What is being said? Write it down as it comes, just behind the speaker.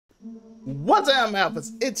What's up,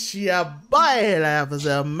 Alphas? It's your boy,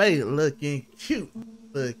 Alphas, mate, looking cute,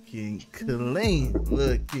 looking clean,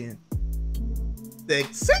 looking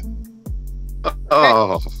sexy.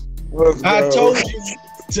 Oh, I told you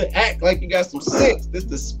to act like you got some sense. This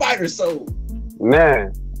the spider soul.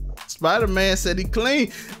 Man. Spider-Man said he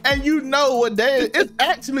clean. And you know what day it is? It's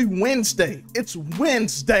actually Wednesday. It's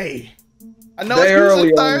Wednesday. I know it's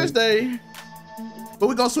usually Thursday, but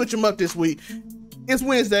we're going to switch them up this week. It's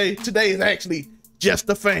Wednesday. Today is actually Just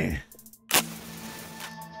a Fan.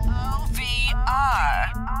 OVR.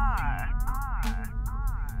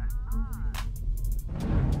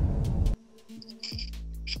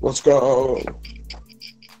 Let's go.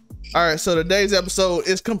 All right, so today's episode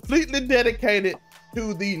is completely dedicated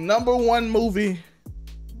to the #1 movie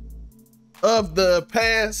of the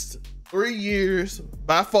past 3 years.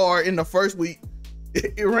 By far, in the first week,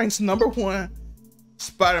 it ranks #1,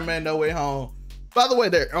 Spider-Man No Way Home. By the way,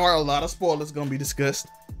 there are a lot of spoilers going to be discussed.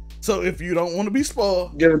 So if you don't want to be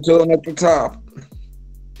spoiled, give it to them at the top.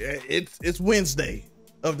 It's Wednesday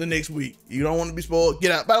of the next week. You don't want to be spoiled,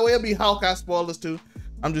 get out. By the way, it'll be Hawkeye spoilers too.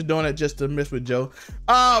 I'm just doing it just to mess with Joe.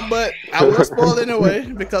 But I will spoil it anyway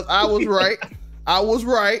because I was right. I was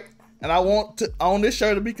right. And I want to on this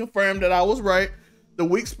show to be confirmed that I was right. The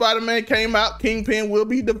week Spider-Man came out, KingPin will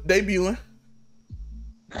be debuting.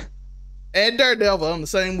 And Daredevil on the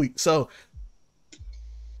same week. So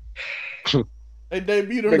they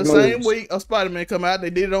debuted on the same week of Spider-Man come out. They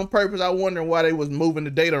did it on purpose. I wondering why they was moving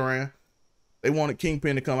the date around. They wanted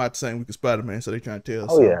KingPin to come out the same week as Spider-Man, so they trying to tell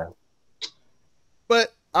us. Oh, yeah.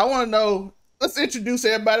 But I want to know, let's introduce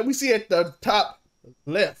everybody. We see at the top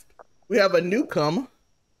left, we have a newcomer.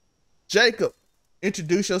 Jacob,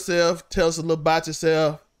 introduce yourself. Tell us a little about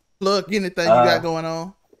yourself. Plug anything you got going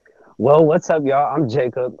on. Well, what's up, y'all? I'm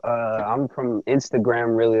Jacob. I'm from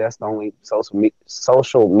Instagram, really. That's the only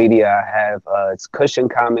social media I have. It's Cushion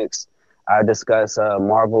Comics. I discuss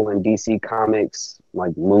Marvel and DC comics,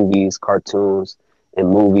 like movies, cartoons, and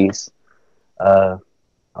movies.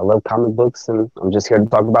 I love comic books, and I'm just here to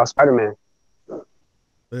talk about Spider-Man.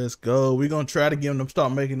 Let's go. We're going to try to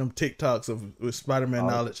start making them TikToks with Spider-Man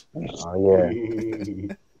knowledge. Oh, yeah.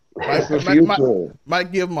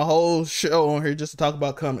 Might give them a whole show on here just to talk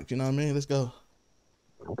about comics. You know what I mean? Let's go.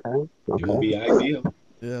 Okay. It would be ideal.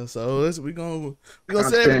 Yeah. So we're gonna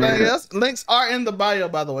say everything else. Links are in the bio,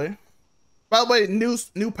 by the way. By the way, new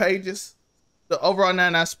pages. The Overall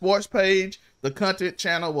 99 Sports page, the content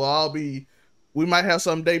channel will all be. We might have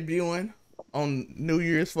some debuting on New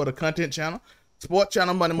Year's for the content channel. Sport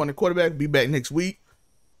channel, Monday Morning Quarterback, be back next week.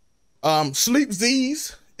 Sleep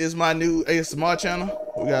Z's is my new ASMR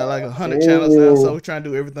channel. We got like 100 channels now, so we're trying to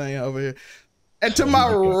do everything over here. And to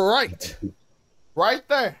my right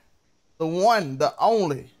there, the one, the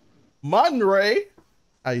only, Montay.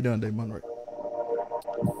 How you doing today, Montay?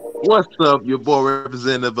 what's up? Your boy,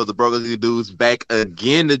 representative of the Brothers Dudes, back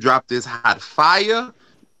again to drop this hot fire.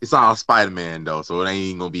 It's all Spider-Man though, so it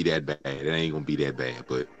ain't gonna be that bad. It ain't gonna be that bad,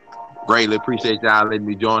 but greatly appreciate y'all letting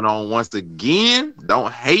me join on once again.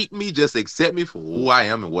 Don't hate me, just accept me for who I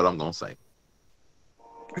am and what I'm gonna say.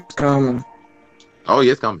 It's coming. Oh,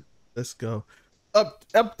 yeah, it's coming. Let's go. Up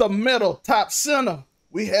the middle, top center,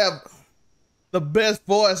 we have the best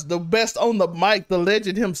voice, the best on the mic, the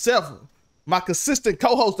legend himself, my consistent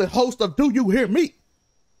co-host and host of Do You Hear Me?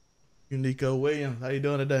 Unico Williams. How you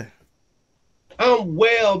doing today? I'm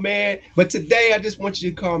well, man. But today I just want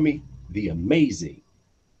you to call me the amazing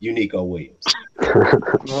Unico Williams.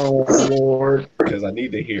 Oh, Lord. Because I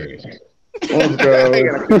need to hear it.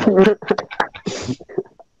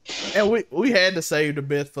 And we had to save the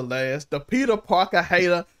best for last. The Peter Parker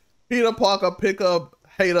hater, Peter Parker pickup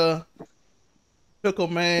hater, pickle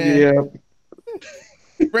man.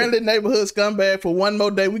 Yeah. Friendly neighborhood scumbag for one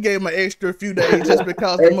more day. We gave him an extra few days just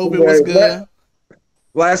because the movie was good.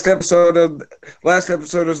 Last episode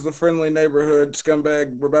is the friendly neighborhood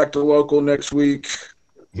scumbag. We're back to local next week.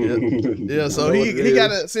 Yeah. So he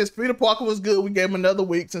got it since Peter Parker was good. We gave him another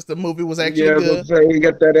week since the movie was actually good. Yeah, he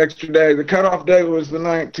got that extra day. The cutoff date was the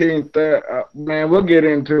 19th. Man, we'll get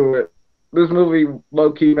into it. This movie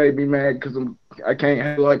low key made me mad because I can't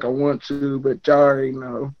have like I want to, but y'all already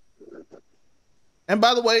know. And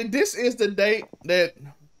by the way, this is the date that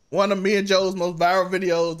one of me and Joe's most viral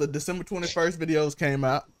videos, the December 21st videos, came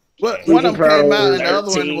out. Well, one of them came out, and the other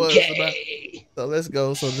one was about. So let's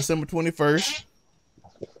go. So December 21st.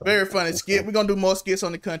 Very funny skit. We're gonna do more skits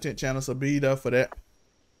on the content channel, so be there for that.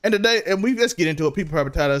 And today, and let's get into it. People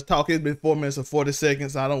probably tired of us talking. It's been 4 minutes and 40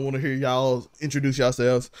 seconds. I don't want to hear y'all introduce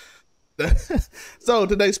yourselves. So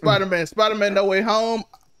today, Spider-Man No Way Home.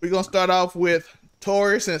 We're gonna start off with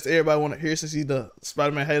Tori, since everybody want to hear, since he's the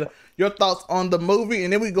Spider-Man hater, your thoughts on the movie,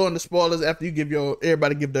 and then we go into spoilers after you give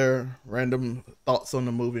everybody give their random thoughts on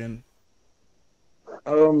the movie. And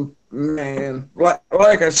man,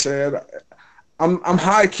 like I said, I'm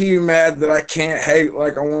high key mad that I can't hate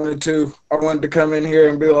like I wanted to. I wanted to come in here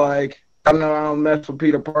and be like, I know I don't mess with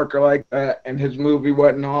Peter Parker like that, and his movie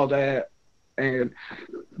wasn't all that,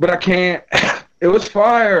 but I can't. It was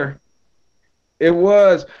fire. It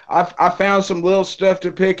was. I found some little stuff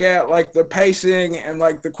to pick at, like the pacing and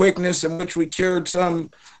like the quickness in which we cured some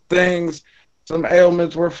things. Some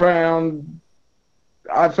ailments were found.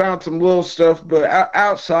 I found some little stuff, but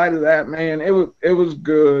outside of that, man, it was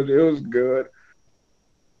good. It was good.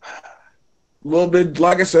 A little bit,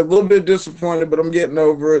 like I said, a little bit disappointed, but I'm getting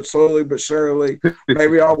over it slowly but surely.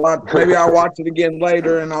 Maybe I'll watch it again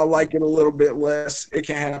later, and I'll like it a little bit less. It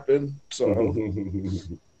can happen. So.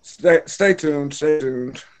 Stay tuned. Stay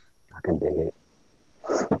tuned. I can dig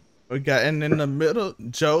it. We got, and in the middle,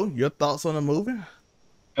 Joe, your thoughts on the movie?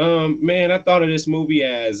 Man, I thought of this movie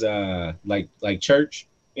as like church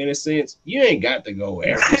in a sense. You ain't got to go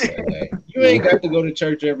every Sunday. You ain't got to go to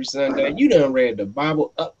church every Sunday. You done read the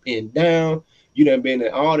Bible up and down. You done been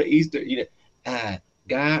to all the Easter. You know,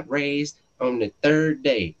 God raised on the third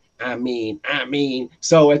day. I mean.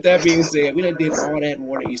 So with that being said, we done did all that and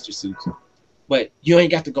wore the Easter suits. But you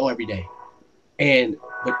ain't got to go every day.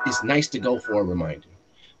 But it's nice to go for a reminder.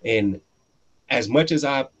 And as much as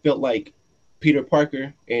I felt like Peter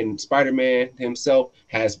Parker and Spider-Man himself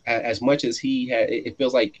has, as much as he had, it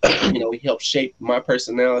feels like, you know, he helped shape my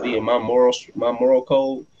personality and my moral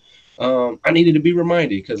code. I needed to be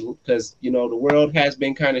reminded because you know, the world has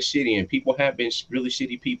been kind of shitty and people have been really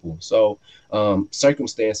shitty people. So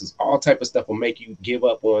circumstances, all type of stuff will make you give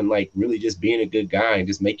up on like really just being a good guy and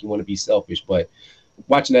just make you want to be selfish. But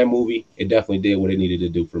watching that movie, it definitely did what it needed to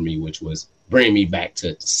do for me, which was bring me back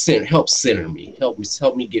to help center me, help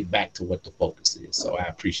me get back to what the focus is. So I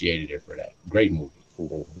appreciated it for that. Great movie.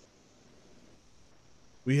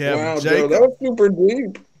 We have wow, Jacob. Joe, that was super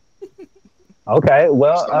deep. Okay,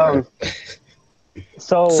 well,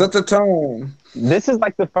 so set the tone. This is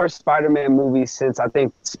like the first Spider-Man movie since I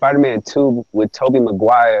think Spider-Man 2 with Tobey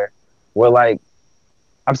Maguire, where like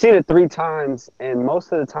I've seen it 3 times, and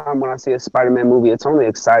most of the time when I see a Spider-Man movie, it's only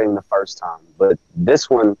exciting the first time. But this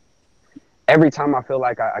one, every time I feel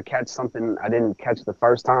like I catch something I didn't catch the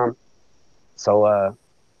first time. So,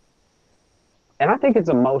 and I think it's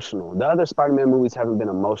emotional. The other Spider-Man movies haven't been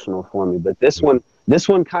emotional for me, but this one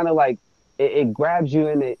kind of like, it grabs you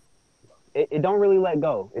and it don't really let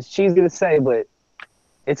go. It's cheesy to say, but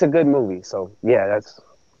it's a good movie. So yeah,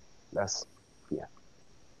 that's yeah.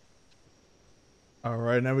 All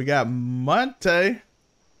right, now we got Montay.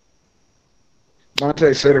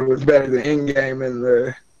 Montay said it was better than Endgame in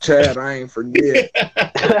the chat. I ain't forget.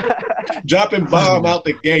 Dropping bomb out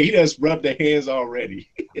the gate. He just rubbed the hands already.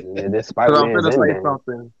 Yeah, this So I'm Spider-Man gonna is say in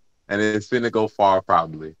something, and it's finna go far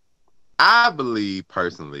probably. I believe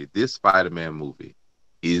personally this Spider-Man movie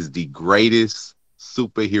is the greatest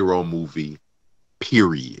superhero movie,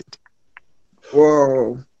 period.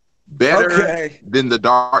 Whoa. Better than the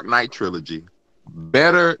Dark Knight trilogy.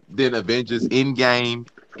 Better than Avengers Endgame,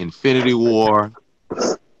 Infinity War,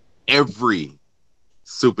 every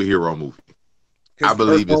superhero movie. I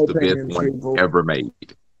believe it's the best one ever made.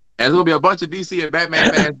 And there's gonna be a bunch of DC and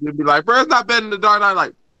Batman fans who'll be like, bro, it's not better than the Dark Knight.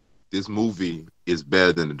 Like, this movie is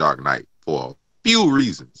better than the Dark Knight for a few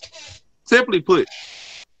reasons. Simply put,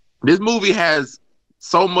 this movie has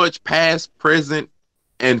so much past, present,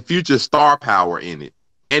 and future star power in it,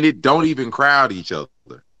 and it don't even crowd each other.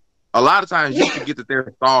 A lot of times you forget that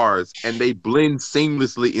they're stars and they blend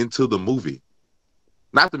seamlessly into the movie.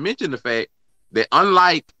 Not to mention the fact that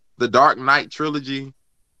unlike the Dark Knight trilogy,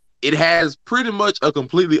 it has pretty much a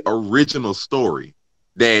completely original story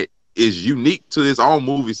that is unique to its own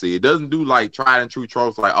movie. See, it doesn't do like tried and true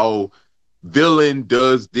tropes like, oh, villain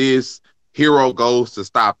does this, hero goes to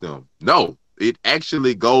stop them. No, it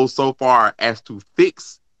actually goes so far as to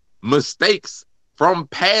fix mistakes from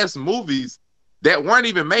past movies that weren't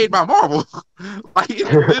even made by Marvel. Like,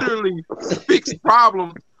 it literally fixed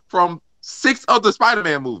problems from 6 other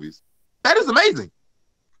Spider-Man movies. That is amazing.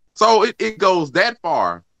 So it goes that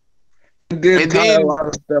far. It did and tie then a lot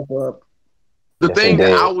of stuff up. The Yes, thing it that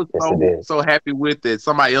did. I was Yes, so happy with, that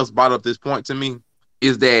somebody else brought up this point to me,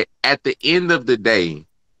 is that at the end of the day,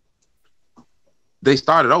 they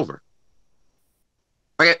started over.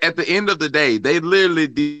 Like, at the end of the day, they literally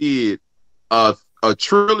did a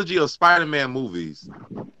trilogy of Spider-Man movies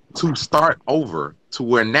to start over, to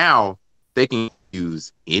where now they can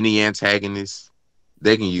use any antagonist,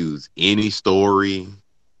 they can use any story,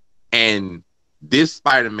 and this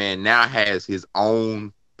Spider-Man now has his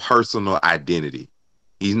own personal identity.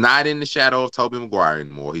 He's not in the shadow of Tobey Maguire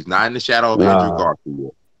anymore. He's not in the shadow of Andrew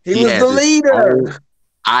Garfield. He was the leader.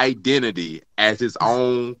 Identity as his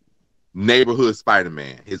own neighborhood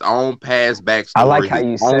Spider-Man, his own past backstory. I like how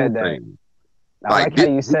you said that. I like how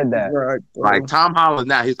you said that. Like Tom Holland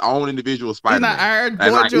now his own individual Spider-Man. He's not Iron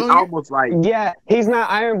Boy Jr. He's almost like he's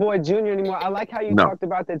not Iron Boy Jr. anymore. I like how you talked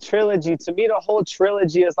about the trilogy. To me, the whole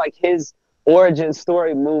trilogy is like his origin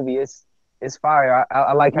story movie. It's fire.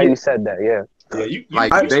 I like how you said that. Yeah. Yeah,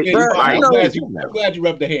 I'm glad you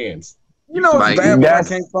rubbed the hands. You know, it's bad, but I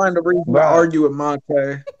can't find a reason to argue with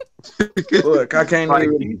Montay. Look, I can't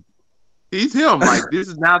even. He's him. Like, this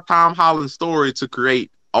is now Tom Holland's story to create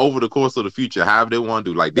over the course of the future, however they want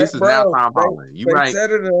to do. Like, this is now Tom Holland. You right?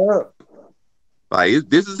 Set it up. Like,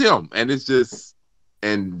 this is him, and it's just,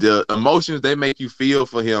 and the emotions they make you feel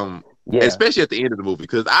for him, especially at the end of the movie.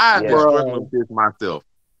 Because I've been struggling with this myself.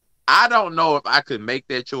 I don't know if I could make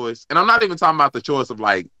that choice, and I'm not even talking about the choice of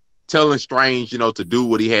like telling Strange, you know, to do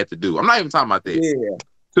what he had to do. I'm not even talking about that. Yeah.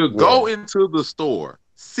 To go into the store,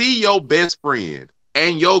 see your best friend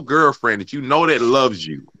and your girlfriend that you know that loves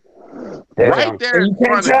you, right there in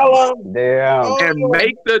front of them, and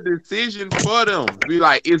make the decision for them. Be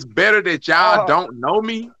like, it's better that y'all don't know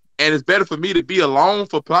me, and it's better for me to be alone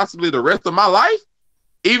for possibly the rest of my life.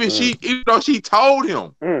 Even though she told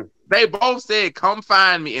him, they both said, "Come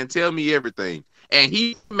find me and tell me everything," and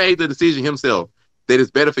he made the decision himself that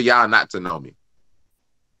it's better for y'all not to know me.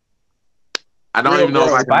 I don't even know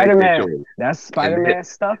if I can Spider-Man. That's Spider-Man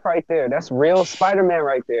stuff right there. That's real Spider-Man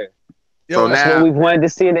right there. So that's what we've wanted to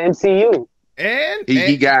see in the MCU. And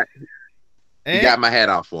he got my hat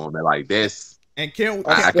off for him. Like this. And can we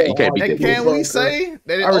say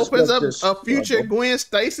that it opens up a future Gwen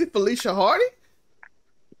Stacy, Felicia Hardy?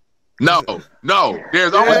 No.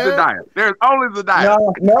 There's always Zendaya. There's always Zendaya.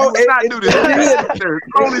 No, let's not do this. There's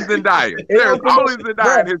only Zendaya. There's always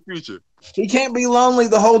Zendaya in his future. He can't be lonely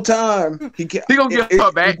the whole time. He gonna get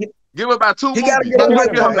her back. Give her about 2 movies. He gotta get a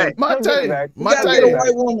white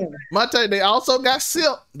woman. Montay, they also got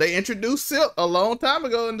Silk. They introduced Silk a long time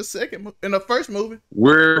ago in the first movie.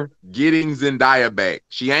 We're getting Zendaya back.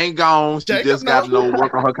 She ain't gone. She just got to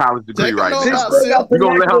work on her college degree right now. We're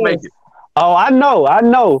gonna let her make it. Oh, I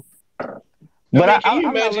know. But can you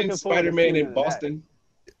imagine Spider-Man in Boston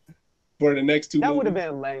for the next 2 movies? That would have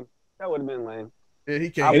been lame. Yeah,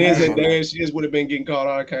 he can't. And then she just would have been getting caught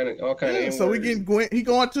all kind of. So we getting Gwen. He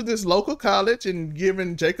going to this local college and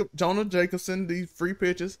giving Jonah Jacobson these free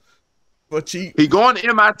pitches for cheap. He going to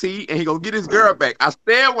MIT and he gonna get his girl back. I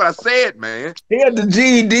said what I said, man. He had the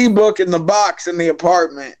GED book in the box in the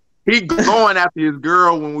apartment. He going after his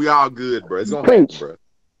girl when we all good, bro. It's gonna happen, bro.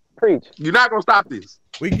 Preach. You're not gonna stop this.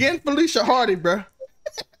 We getting Felicia Hardy, bro.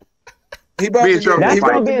 That's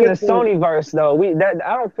gonna be in the Sonyverse though.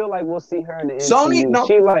 I don't feel like we'll see her in the Sony. MCU.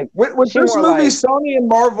 No, with this movie, Sony and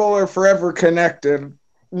Marvel are forever connected.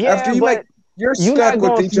 Yeah, after you're stuck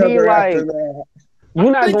with each other after that.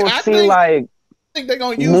 You're not going to see I think they're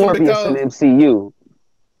gonna use Morbius because in the MCU.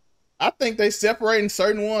 I think they separating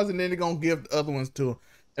certain ones and then they're gonna give the other ones to them.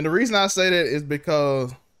 And the reason I say that is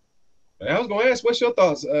because I was gonna ask, what's your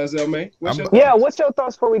thoughts, Zelmay? What's your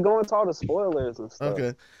thoughts before we go into all the spoilers and stuff?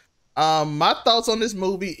 Okay. My thoughts on this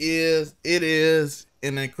movie is it is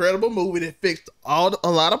an incredible movie that fixed a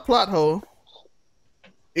lot of plot holes.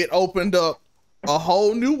 It opened up a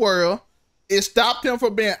whole new world. It stopped him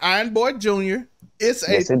from being Iron Boy Jr. Yes,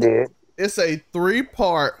 it did. It's a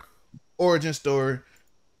 3-part origin story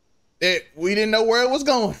that we didn't know where it was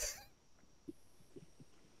going.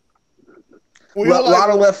 A lot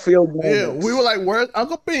of left field moments. Yeah, we were like, where's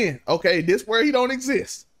Uncle Ben? Okay, this where he don't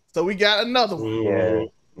exist. So we got another one. Yeah.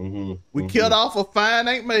 We killed off a fine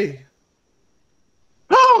Aunt May.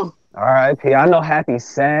 R.I.P. I know Happy's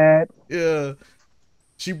sad. Yeah.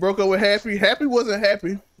 She broke up with Happy. Happy wasn't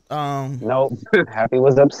happy. Nope. Happy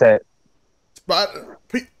was upset. But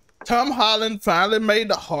Tom Holland finally made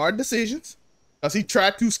the hard decisions because he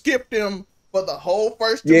tried to skip them for the whole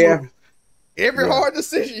first 2 movies. Every hard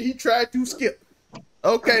decision he tried to skip.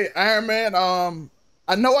 Okay, Iron Man.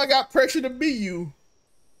 I know I got pressure to be you,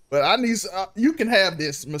 but I need you can have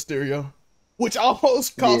this, Mysterio, which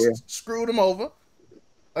almost screwed him over.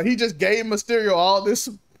 He just gave Mysterio all this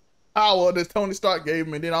power that Tony Stark gave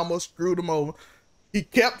him, and then almost screwed him over. He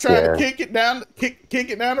kept trying to kick it down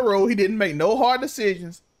the road. He didn't make no hard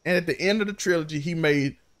decisions, and at the end of the trilogy, he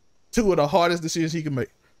made 2 of the hardest decisions he could make.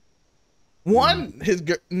 One,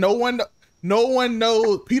 no one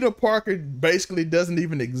knows Peter Parker basically doesn't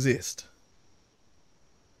even exist.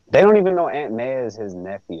 They don't even know Aunt May is his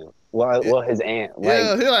nephew. Well, his aunt.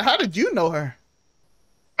 He's like, how did you know her?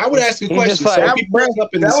 I would ask a He's question. just So like- if he pulls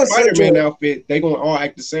up in the Spider-Man outfit, they gonna all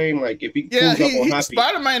act the same. Like if he pulls up on Happy,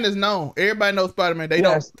 Spider-Man is known. Everybody knows Spider-Man. They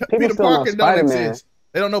don't. people Peter still know Parker don't Spider-Man. exist.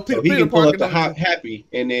 They don't know Peter. so he Peter can pull Parker up the don't exist. Happy,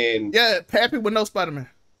 and then Happy with no Spider-Man.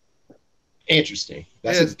 interesting.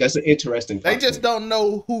 That's Yes. that's an interesting. They just don't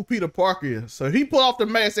know who Peter Parker is. So he pull off the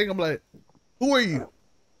mask, they gonna be like, "Who are you?"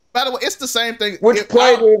 By the way, it's the same thing.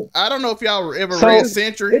 I don't know if y'all ever read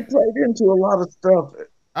Sentry. It played into a lot of stuff.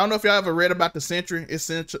 I don't know if y'all ever read about the Sentry. It's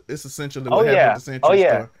essentially Oh what happened yeah. with the Sentry. Oh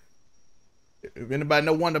yeah. Story. If anybody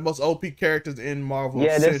know one of the most OP characters in Marvel,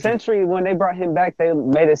 Yeah, the Sentry, when they brought him back, they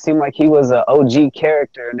made it seem like he was an OG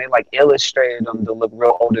character, and they like illustrated him to look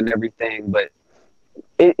real old and everything. But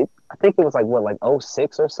I think it was like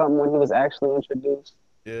 06 or something when he was actually introduced.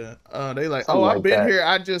 Yeah, they like, Something I've like been that. here.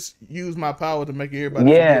 I just used my power to make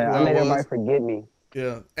everybody. Yeah, forget I who made was. everybody forget me.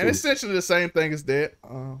 Yeah, and essentially the same thing as that.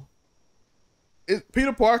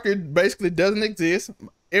 Peter Parker basically doesn't exist.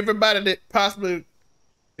 Everybody that possibly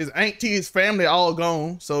his auntie, his family, all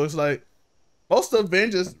gone. So it's like most of the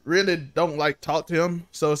Avengers really don't like talk to him.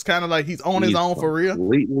 So it's kind of like he's on his own for real.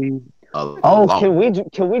 Completely Oh,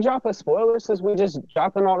 can we drop a spoiler since we just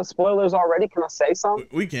dropping all the spoilers already? Can I say something?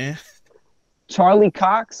 We can. Charlie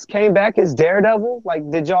Cox came back as Daredevil. Like,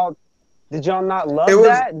 did y'all not love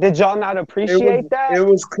that? Did y'all not appreciate that? It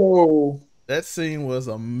was cool. That scene was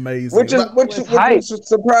amazing. Which was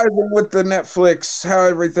surprising with the Netflix, how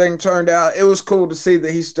everything turned out. It was cool to see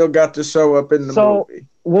that he still got to show up in the movie.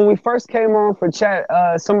 When we first came on for chat,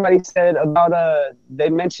 somebody said about they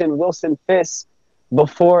mentioned Wilson Fisk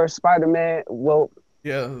before Spider-Man. Well,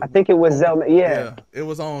 yeah, I think it was Zelda. Yeah, it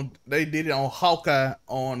was on. They did it on Hawkeye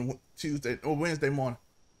on Tuesday or Wednesday morning.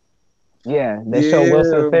 Yeah, they showed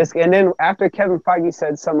Wilson Fisk, and then after Kevin Feige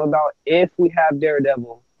said something about if we have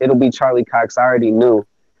Daredevil, it'll be Charlie Cox. I already knew.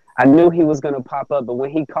 I knew he was gonna pop up, but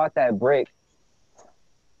when he caught that brick,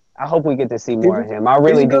 I hope we get to see more of him. I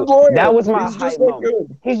really do. That was my hype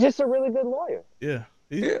moment. He's just a really good lawyer. Yeah.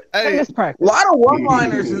 Hey, a lot of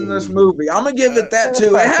one-liners in this movie. I'm gonna give it that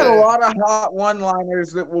too. It had a lot of hot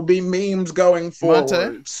one-liners that will be memes going forward.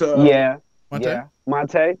 Montay? So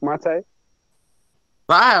Montay.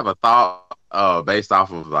 I have a thought based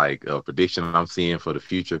off of like a prediction I'm seeing for the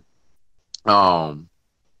future.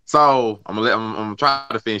 So I'm gonna try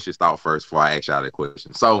to finish this thought first before I ask y'all the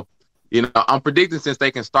question. So, I'm predicting since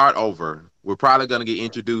they can start over, we're probably gonna get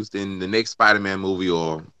introduced in the next Spider-Man movie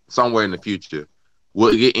or somewhere in the future.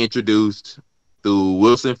 We'll get introduced through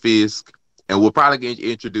Wilson Fisk, and we'll probably get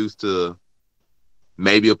introduced to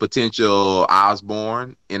maybe a potential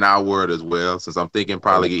Osborn in our world as well, since I'm thinking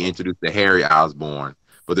probably get introduced to Harry Osborn.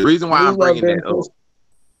 But the reason why I'm bringing that up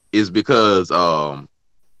is because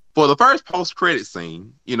for the first post-credit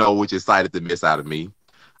scene, which excited the mess out of me,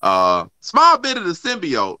 small bit of the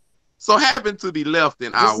symbiote so happened to be left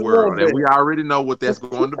in our world, and we already know what that's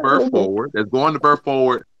going to birth forward. That's going to birth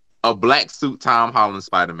forward a black suit Tom Holland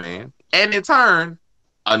Spider-Man, and in turn,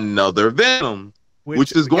 another Venom,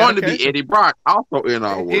 which is going to be Eddie Brock, also in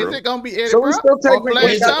our world. Is it going to be Eddie Brock? Or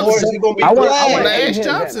Flash Thompson? I want Flash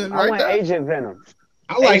Thompson, I want Agent Venom.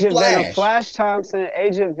 I like Agent Flash. Venom, Flash Thompson,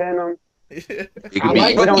 Agent Venom. The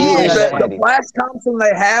Flash Thompson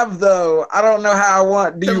they have though, I don't know how I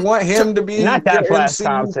want. Do you want him to be not that Flash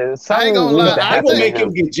Thompson? I ain't gonna lie. They're gonna make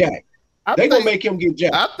him get jacked. They're gonna make him get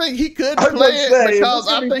jacked. I think he could play it because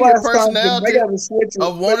I think his personality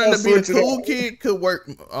of wanting to be the cool kid could work.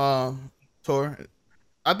 Tor,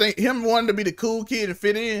 I think him wanting to be the cool kid and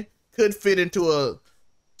fit in could fit into a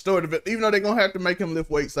story. Even though they're gonna have to make him lift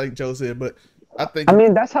weights, like Joe said, but I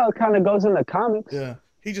mean that's how it kind of goes in the comics. Yeah,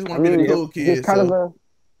 he just want to be the cool kid. He's kind of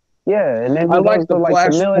and then he goes to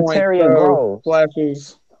like the military and grows.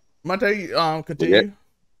 Flashes. Montay, continue.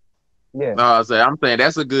 Yeah. I'm saying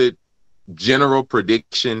that's a good general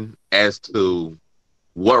prediction as to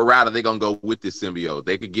what route are they gonna go with this symbiote.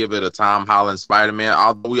 They could give it a Tom Holland Spider-Man.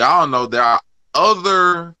 Although we all know there are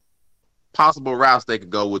other possible routes they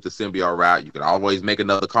could go with the symbiote route. You could always make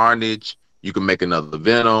another Carnage. You can make another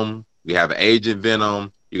Venom. You have an Agent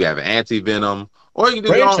Venom. You can have an Anti-Venom. Or you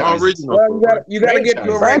can do your own original. Well, you gotta get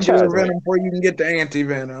to a regular Venom before you can get to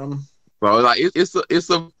Anti-Venom. So like it's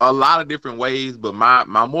a lot of different ways, but my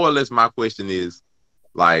more or less my question is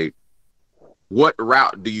like, what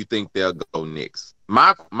route do you think they'll go next?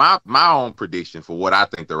 My own prediction for what I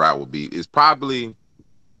think the route will be is probably,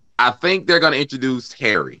 I think they're gonna introduce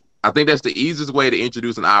Harry. I think that's the easiest way to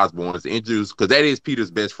introduce an Osborn, is to introduce, because that is Peter's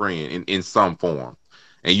best friend in some form.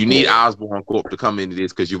 And you need Osborn Corp to come into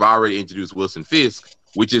this because you've already introduced Wilson Fisk,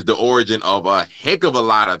 which is the origin of a heck of a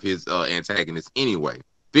lot of his antagonists anyway.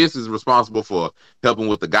 Fisk is responsible for helping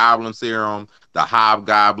with the Goblin Serum, the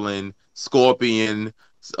Hobgoblin, Scorpion,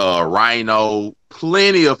 Rhino,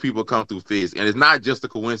 plenty of people come through Fisk, and it's not just a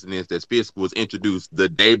coincidence that Fisk was introduced the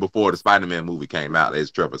day before the Spider-Man movie came out,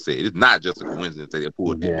 as Trevor said. It's not just a coincidence that they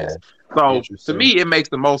pulled him. So to me, it makes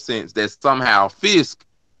the most sense that somehow Fisk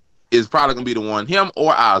is probably gonna be the one, him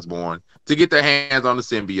or Osborn, to get their hands on the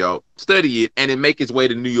symbiote, study it, and then make its way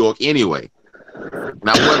to New York anyway.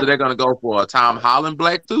 Now, whether they're gonna go for a Tom Holland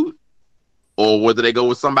black suit or whether they go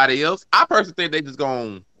with somebody else, I personally think they just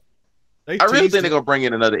gonna. I really think they're gonna bring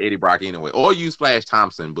in another Eddie Brock anyway, or use Flash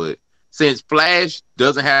Thompson. But since Flash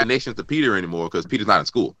doesn't have connections to Peter anymore because Peter's not in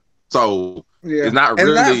school, so it's not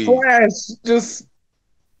really. And that Flash just.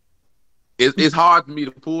 It's hard for me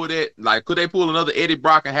to pull that. Like, could they pull another Eddie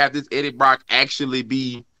Brock and have this Eddie Brock actually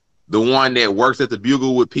be the one that works at the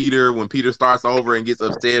Bugle with Peter when Peter starts over and gets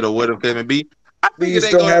upset or whatever it may be? I figure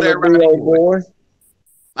they go that route anyway.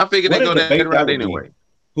 I figure they go that route anyway.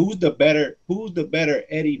 Who's the better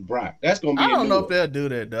Eddie Brock? That's gonna be. I don't know if they'll do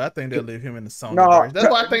that though. I think they'll leave him in the Sony. That's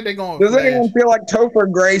why I think they're going. Does anyone feel like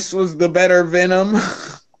Topher Grace was the better Venom?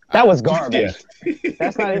 That was garbage.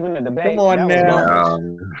 That's not even a debate. Come on now.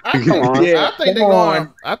 I think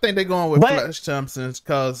they're going with Flash Thompson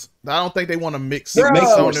because I don't think they want to mix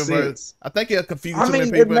Sonyverse. I think it'll confuse too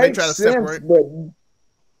many people and they try to separate. But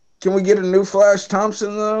can we get a new Flash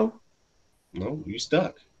Thompson though? No, you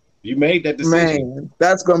stuck. You made that decision. Man,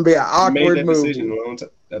 that's gonna be an awkward move. Decision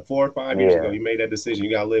 4 or 5 years ago. You made that decision.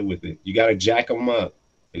 You gotta live with it. You gotta jack them up.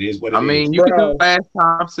 It is what it is. I mean, you can do Flash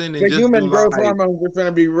Thompson and the just human do growth hormones are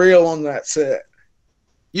gonna be real on that set.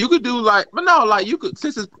 You could do you could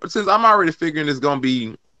since I'm already figuring it's gonna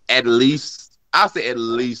be at least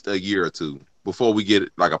a year or two before we get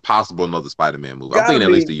like a possible another Spider-Man movie. I'm thinking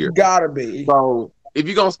at least a year. Gotta be. So if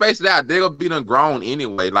you're gonna space it out, they're gonna be done grown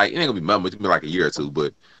anyway. Like it ain't gonna be much, it's gonna be like a year or two.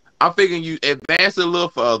 But I'm figuring you advance it a little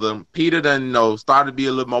further. Peter done started to be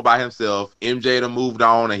a little more by himself. MJ done moved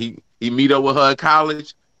on and he meet up with her at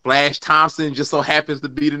college. Flash Thompson just so happens to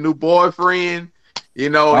be the new boyfriend. You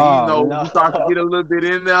start to get a little bit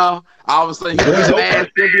in there. All of a sudden,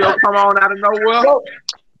 symbiote come on out of nowhere.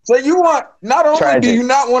 So you want, not only do you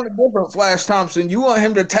not want a different Flash Thompson, you want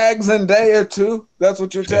him to tag Zendaya too? That's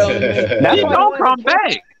what you're telling me? He don't come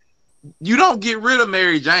back. You don't get rid of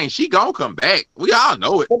Mary Jane. She gonna come back. We all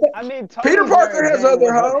know it. I mean, Peter Parker has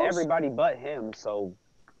other hoes. Everybody but him, so.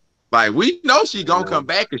 Like, we know she's gonna come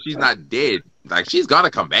back because she's not dead. Like, she's gonna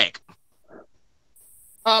come back.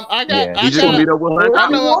 I got an idea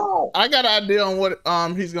on what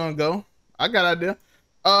he's gonna go. I got an idea.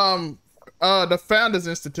 The Founders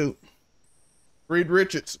Institute. Reed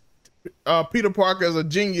Richards. Peter Parker is a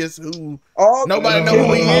genius who nobody knows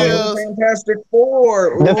who he is. Fantastic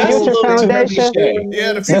Four. The Future Foundation.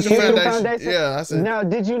 Yeah, the Future Foundation. Yeah, I said. Now,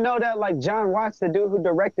 did you know that like John Watts, the dude who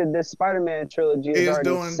directed this Spider-Man trilogy, is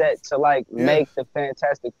already set to make the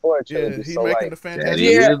Fantastic Four trilogy? Yeah, he's making the Fantastic.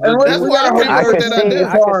 Yeah, that's why I came up with that idea.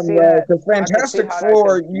 The Fantastic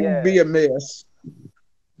Four, you'd be a miss.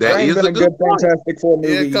 That is a good Fantastic Four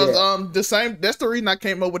movie. Yeah, because that's the reason I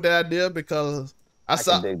came up with that idea because I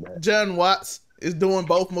saw John Watts is doing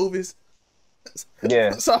both movies.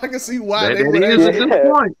 Yeah. So I can see why that is a good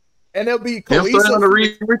point. And it'll be cohesive. The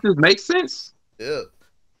Reed Richards makes sense. Yeah.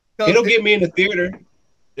 It'll get me in the theater.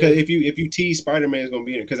 Because if you tease Spider-Man is going to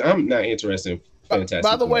be in it, because I'm not interested in Fantastic.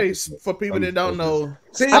 By the way, for people that don't know,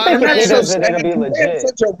 Spider-Man has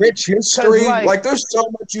such a rich history. Like, there's so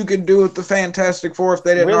much you can do with the Fantastic Four if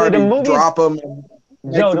they didn't already drop them.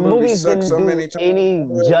 Joe, the movies didn't do any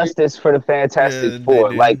justice for the Fantastic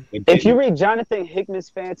Four. Like, if you read Jonathan Hickman's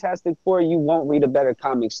Fantastic Four, you won't read a better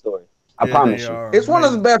comic story. I promise you. It's one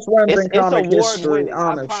of the best runs in comic history,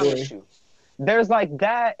 honestly. There's like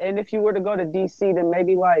that, and if you were to go to DC, then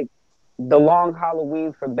maybe like The Long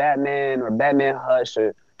Halloween for Batman or Batman Hush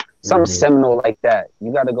or something seminal like that.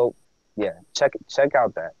 You got to go, check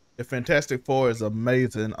out that. The Fantastic Four is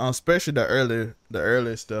amazing, especially the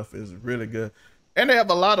early stuff is really good. And they have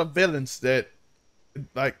a lot of villains that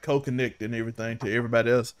like co-connect and everything to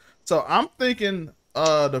everybody else. So I'm thinking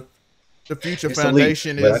the Future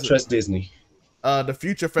Foundation is. But I trust Disney. The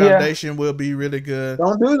Future Foundation will be really good.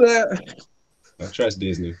 Don't do that. I trust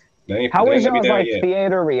Disney. How was y'all's like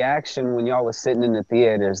theater reaction when y'all was sitting in the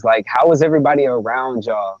theaters? Like, how was everybody around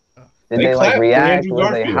y'all? Did they like react?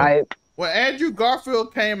 Was they hype? When Andrew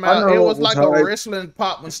Garfield came out, it was like a wrestling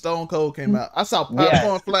pop when Stone Cold came out. I saw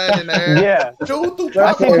popcorn flying in the air. Yeah. Drew threw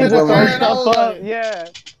popcorn in the air. Yeah.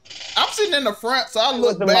 I'm sitting in the front, so I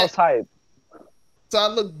look back. Most hype. So I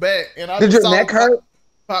look back and I Did your neck hurt?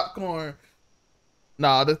 Popcorn.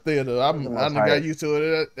 Nah, the theater. I got used to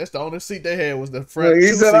it. That's the only seat they had was the front.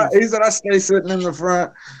 He said I stay sitting in the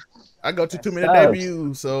front. I go to too many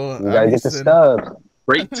debuts, so you gotta get the stubs.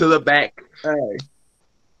 Straight to the back. Hey.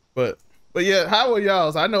 But yeah, how were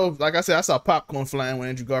y'all's? I know, like I said, I saw popcorn flying when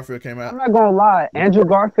Andrew Garfield came out. I'm not gonna lie, Andrew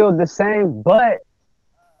Garfield the same, but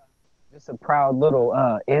just a proud little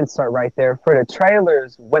insert right there for the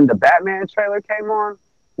trailers. When the Batman trailer came on,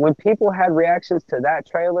 when people had reactions to that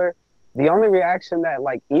trailer, the only reaction that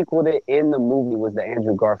like equaled it in the movie was the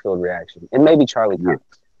Andrew Garfield reaction, and maybe Charlie Cox.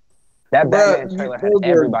 That Batman trailer had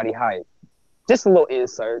everybody hyped. Just a little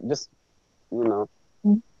insert, just you know.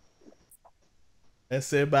 That's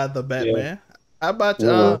said by the Batman. Yeah. How about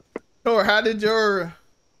Thor? How did your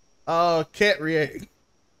cat react?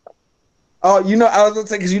 Oh, you know, I was gonna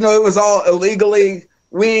say because you know it was all illegally.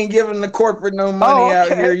 We ain't giving the corporate no money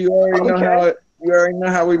out here. You already know how it. You already know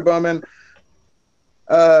how we bumming.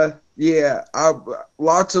 Yeah,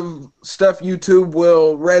 lots of stuff YouTube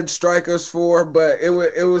will red strike us for, but it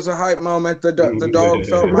was a hype moment. The dog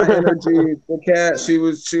felt my energy. The cat, she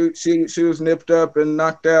was nipped up and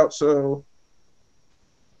knocked out. So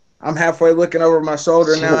I'm halfway looking over my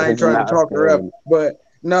shoulder now. I ain't trying to talk her up, but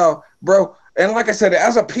no, bro. And like I said,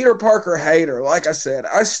 as a Peter Parker hater, like I said,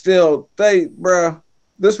 this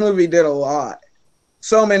movie did a lot.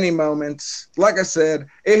 So many moments. Like I said,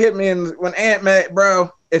 it hit me when Aunt May,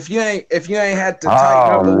 bro. If you ain't had to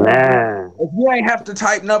tighten up, if you ain't have to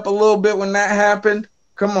tighten up a little bit when that happened,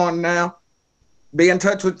 come on now, be in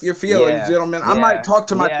touch with your feelings, gentlemen. I might talk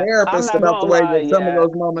to my therapist about the way that some of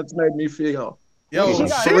those moments made me feel. Yo, I was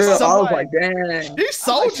like, dang, she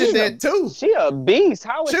soldiered that too. She a beast.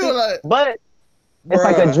 How is she? Like, but it's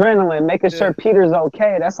like adrenaline, making sure Peter's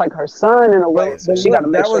okay. That's like her son in a way. So she got to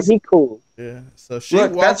make sure he cool. Yeah. So she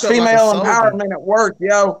that's female empowerment at work,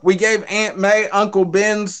 yo. We gave Aunt May Uncle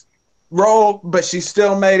Ben's role, but she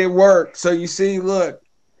still made it work. So you see, look,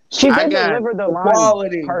 she did deliver the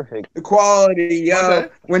quality, perfect. The quality, yo. Okay.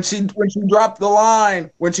 When she dropped the line,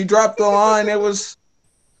 it was.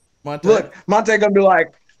 Montay. Look, Montay gonna be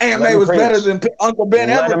like, Aunt May was better than Uncle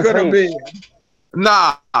Ben ever could have been.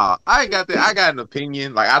 Nah, I ain't got that. I got an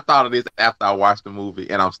opinion. Like I thought of this after I watched the movie,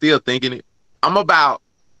 and I'm still thinking it. I'm about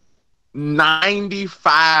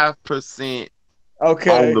 95%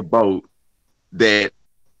 on the boat that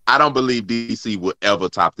I don't believe DC will ever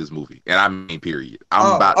top this movie, and I mean, period.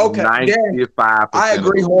 I'm about 95%. I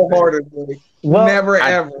agree wholeheartedly. Well, never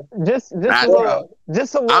ever. Just a little.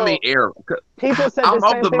 I mean, Eric. People said the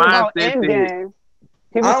same thing about Endgame.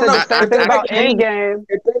 People said the same thing about Endgame,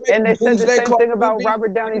 and they said the same thing about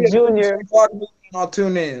Robert Downey Jr. I'll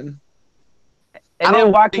tune in. And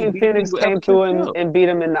then Joaquin Phoenix came to him and beat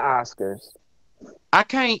him in the Oscars. I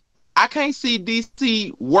can't see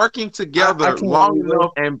DC working together long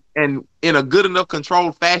enough and in a good enough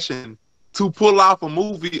controlled fashion to pull off a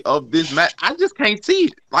movie of this match. I just can't see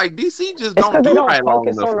it. Like DC just don't do right long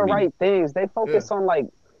enough. They don't focus on the right things. They focus on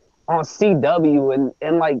on CW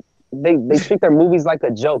and like they treat their movies like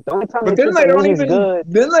a joke. The only time they treat their movies good,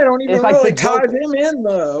 then they don't even really tie them in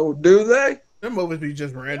though, do they? Them movies be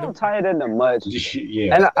just random. They don't tie it into much.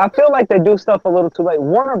 Yeah. And I feel like they do stuff a little too late.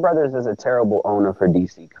 Warner Brothers is a terrible owner for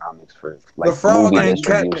DC Comics for like the frog ain't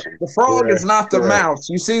cut. The frog is not the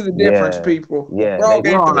mouse. You see the difference, people. Yeah, the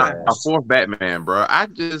frog ain't a fourth Batman, bro. I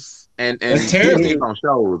just and DC on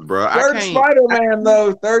shows, bro.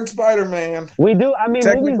 Third Spider-Man. We do. I mean,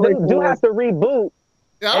 movies do have to reboot.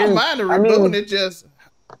 Yeah, I don't mind the rebooting. It just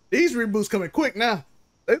these reboots coming quick now.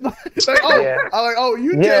 We just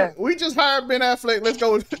hired Ben Affleck. Let's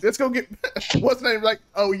go get what's the name? Like,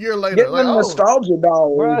 a year later. Get them nostalgia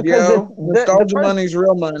dollars, yo. Nostalgia money's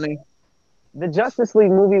real money. The Justice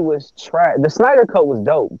League movie was trash. The Snyder Cut was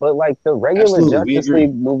dope, but like the regular Justice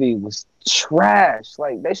League movie was trash.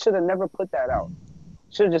 Like they should have never put that out.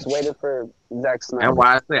 Should have just waited for Zack Snyder. And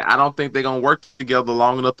why I say I don't think they're gonna work together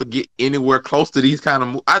long enough to get anywhere close to these kind of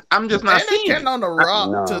movies. I'm just not seeing. They on The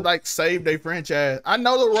Rock to like save their franchise. I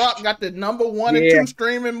know The Rock got the #1 and 2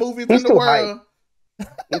 streaming movies in the world.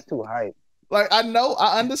 He's too hype. Like I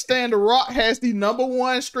understand The Rock has the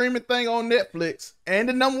 #1 streaming thing on Netflix and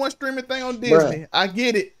the #1 streaming thing on Disney. Bruh. I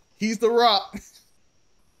get it. He's The Rock,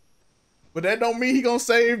 but that don't mean he gonna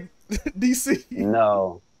save DC.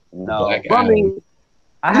 No.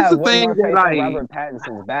 I have way more faith in Robert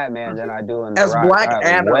Pattinson's Batman than I do in The Rock. Black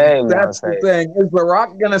Adam. That's the thing. Is The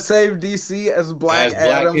Rock gonna save DC as Black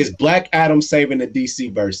Adam? Is Black Adam saving the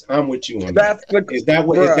DC verse? I'm with you on that. Is that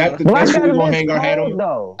what we're gonna hang our hat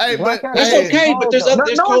on? Hey, but it's okay. But there's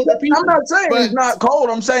colder people. I'm not saying he's not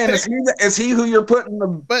cold. I'm saying is he who you're putting the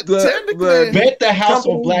bet the house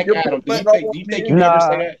on Black Adam. Do you think you ever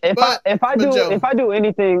say that? If I do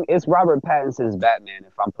anything, it's Robert Pattinson's Batman.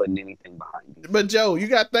 If I'm putting anything behind it. But Joe, you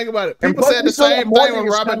gotta think about it. And People plus said we the still have same thing Morbius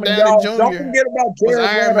with Robert coming, Downey y'all. Jr. Don't forget about was Jared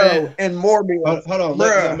Iron Leto Man. and Morbius. Hold on,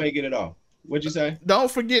 let me get it off. What'd you say?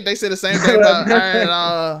 Don't forget they said the same thing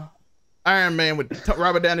about Iron Man with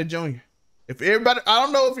Robert Downey Jr. If everybody, I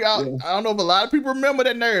don't know if a lot of people remember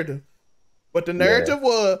that narrative, but the narrative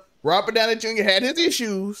was Robert Downey Jr. had his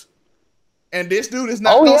issues, and this dude is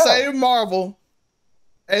not gonna save Marvel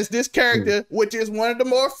as this character, which is one of the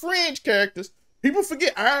more fringe characters. People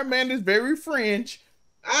forget Iron Man is very fringe.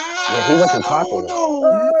 He wasn't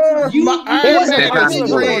popular. Iron Man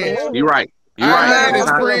is fringe. You're right. Iron Man is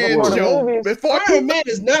fringe, Joe. Iron Man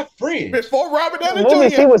is not fringe. Before Robert Downey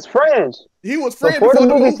Jr. He was fringe. He was fringe before the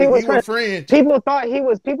movies. He was fringe. People thought he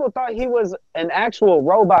was an actual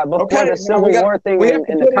robot before the Civil War thing. We have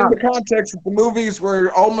to put into context that the movies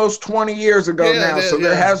were almost 20 years ago now, so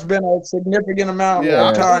there has been a significant amount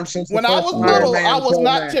of time since. When I was little, I was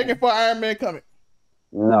not checking for Iron Man coming.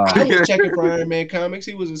 No, I was checking for Iron Man comics.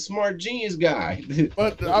 He was a smart genius guy.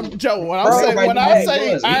 But I'm Joe. When I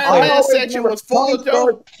say Iron Man section was full of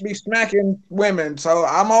Joe, be smacking women. So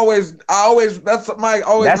that's my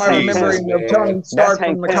remembering of Tony Stark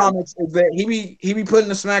from the comics is that he be putting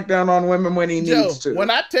the smackdown on women when he needs to.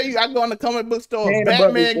 When I tell you, I go in the comic book store,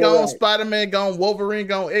 Batman gone, Spider-Man gone, Wolverine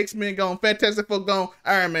gone, X-Men gone, Fantastic Four gone,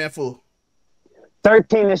 Iron Man full.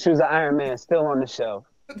 13 issues of Iron Man still on the shelf.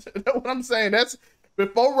 That's what I'm saying. That's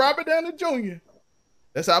before Robert Downey Jr.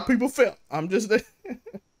 That's how people felt. I'm just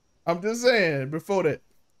saying before that.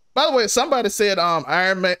 By the way, somebody said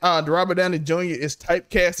Iron Man Robert Downey Jr. is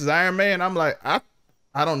typecast as Iron Man. I'm like, I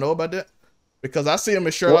don't know about that. Because I see him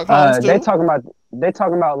as Sherlock Holmes too. They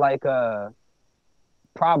talking about like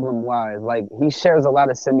problem wise, like he shares a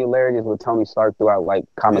lot of similarities with Tony Stark throughout like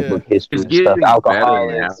comic book history and stuff.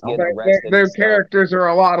 Alcoholics, their characters are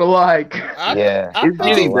a lot alike. I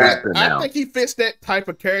think he fits that type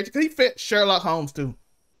of character because he fits Sherlock Holmes too.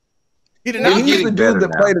 He did not. He's the dude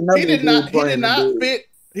that played another.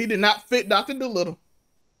 He did not fit Dr. Dolittle,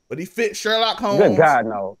 but he fit Sherlock Holmes. Good God,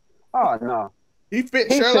 no! Oh no! He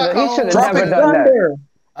fit Sherlock Holmes. He should have never done that.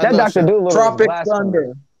 That Dr. Dolittle. Tropic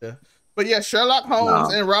Thunder. Yeah. But yeah, Sherlock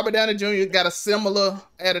Holmes and Robert Downey Jr. got a similar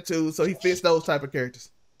attitude, so he fits those type of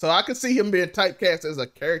characters. So I could see him being typecast as a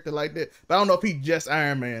character like that, but I don't know if he's just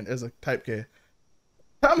Iron Man as a typecast.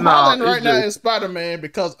 Tom Holland right now is Spider-Man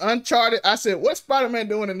because Uncharted. I said, what's Spider-Man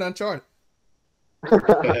doing in Uncharted? I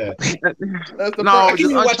can't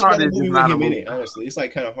watch another movie with him in it. Honestly, it's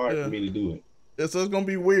like kind of hard for me to do it. So it's gonna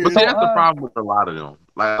be weird. But that's the problem with a lot of them.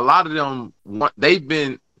 Like a lot of them, they've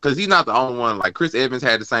been. Because he's not the only one. Like Chris Evans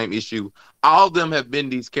had the same issue. All of them have been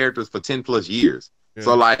these characters for 10 plus years. Yeah.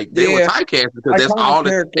 So like they were typecast because that's all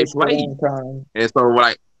that they played. And so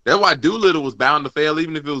like that's why Doolittle was bound to fail,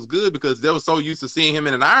 even if it was good, because they were so used to seeing him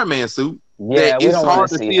in an Iron Man suit that it's hard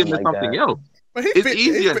to see him in something else. But it's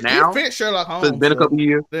easier now. He fit Sherlock Holmes. It's been a couple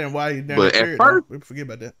years. Then why he but at first, we forget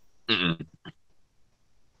about that.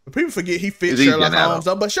 But people forget he fit Sherlock Holmes.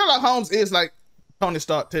 But Sherlock Holmes is like Tony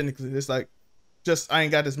Stark technically. It's like. Just I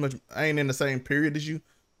ain't got as much. I ain't in the same period as you.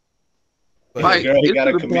 But like, girl, he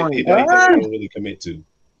gotta commit. He doesn't really commit to.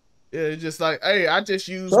 Yeah, it's just like, hey, I just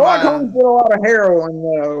use. Sherlock Holmes did a lot of heroin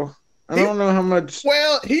though. I don't know how much.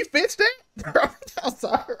 Well, he fits that. I'm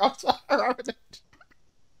sorry.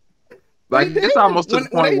 Like it's almost to the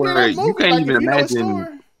point where you can't even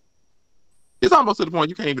imagine. It's almost to the point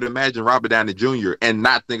you can't even imagine Robert Downey Jr. and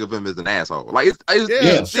not think of him as an asshole. Like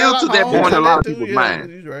it's still to that point in a lot of people's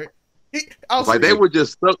mind. He's right. They were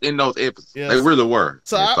just stuck in those episodes. Yes. They really were.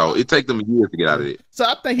 So it takes them years to get out of it. So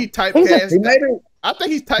I think he typecast. I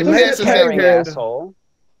think he's typecast as a caring asshole.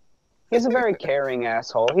 He's a very caring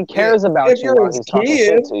asshole. He cares about you while he's talking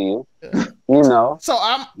shit to you. You know. So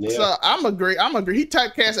I'm agree. He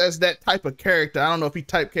typecast as that type of character. I don't know if he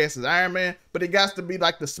typecast as Iron Man, but it got to be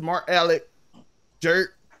like the smart aleck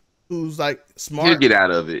jerk. Who's like smart? He'll get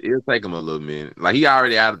out of it. It'll take him a little minute. Like he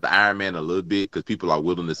already out of the Iron Man a little bit because people are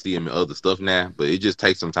willing to see him in other stuff now. But it just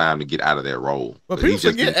takes some time to get out of that role. But people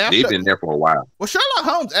forget they've been there for a while. Well, Sherlock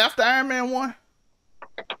Holmes after Iron Man 1.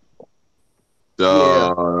 It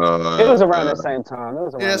was around the same time.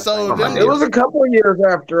 It was a couple of years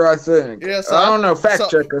after, I think. Yeah, so I don't know. Fact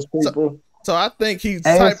checkers, people. So I think he's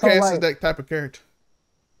typecast as that type of character.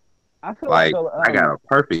 I feel like I got a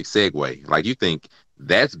perfect segue. Like you think.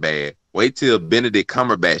 That's bad. Wait till Benedict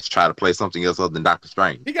Cumberbatch try to play something else other than Doctor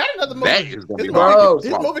Strange. He got another movie. That is going to be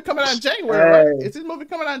his movie coming out in January, right? Is his movie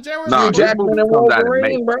coming out in January? No, Jackson and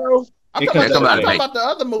Wolverine, bro. I'm talking about the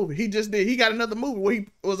other movie he just did. He got another movie where he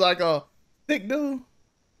was like a thick dude.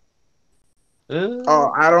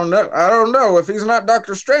 Oh, I don't know. I don't know. If he's not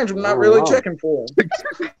Doctor Strange, I'm not really checking for him.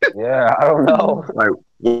 Yeah, I don't know. Like,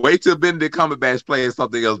 wait till Benedict Cumberbatch plays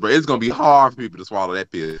something else, bro. It's gonna be hard for people to swallow that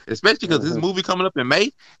pill, especially because this movie coming up in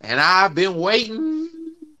May, and I've been waiting.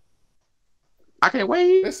 I can't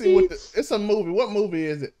wait. Let's see what it's a movie. What movie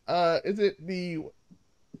is it? Is it the?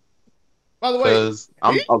 By the way,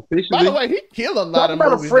 he killed a lot of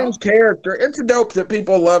movies. A Fringe character. It's dope that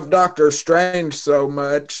people love Doctor Strange so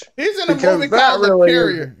much. He's in a movie called The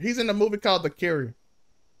Carrier. He's in a movie called The Carrier.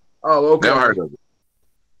 Oh, okay. Never heard of it.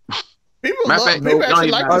 People actually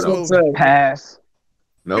like this movie. Pass.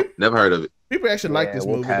 Nope, never heard of it. People actually like this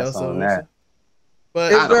movie though. So that.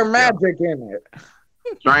 But is there magic in it?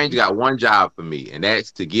 Strange got one job for me, and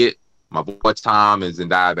that's to get my boy Tom and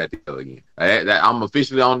Zendaya back together again. I'm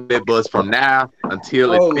officially on that bus from now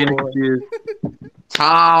until it finishes.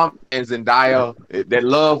 Tom and Zendaya, that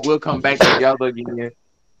love will come back together again.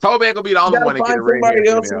 Tobey ain't gonna be the only one to get a ring.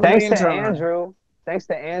 Thanks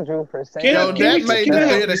to Andrew for saying that. Can I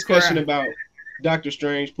have a discussion about Doctor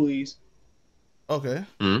Strange, please? Okay.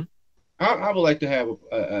 Mm-hmm. I would like to have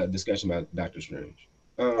a discussion about Doctor Strange.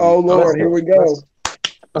 Oh Lord, here we go.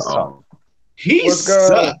 He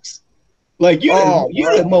sucks. Like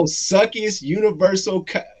you're the most suckiest universal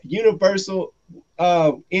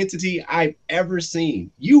entity I've ever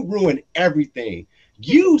seen. You ruin everything.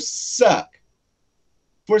 You suck.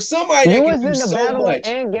 For somebody you that was can do in the so battle much, of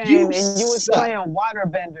Endgame you and you was suck. playing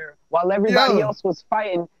waterbender while everybody else was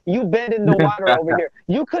fighting. You bending the water over here.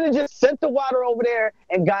 You could have just sent the water over there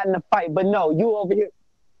and gotten the fight, but no, you over here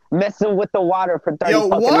messing with the water for 30 fucking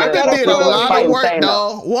minutes. Wanda did a lot of work,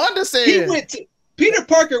 dog. Wanda said Peter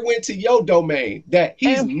Parker went to your domain that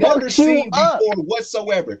he's never seen before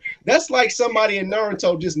whatsoever. That's like somebody in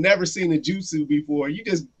Naruto just never seen a jutsu before.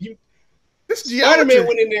 Spider-Man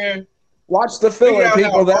went in there. Watch the filler,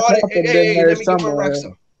 people. That happened in there somewhere.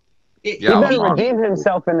 He better redeem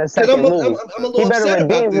himself in the second movie. I'm a little upset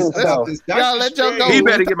about this. He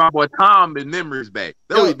better get my boy Tom his memories back.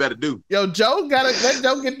 That's what he better do. Yo, Joe gotta let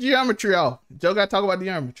Joe get geometry off. Joe gotta talk about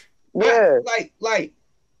geometry. Yeah, like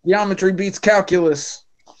geometry beats calculus.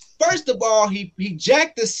 First of all, he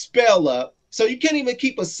jacked the spell up, so you can't even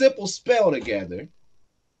keep a simple spell together.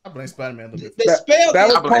 I blame Spider-Man a little bit. The spell that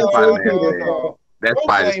was That's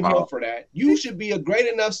blame him for that. You should be a great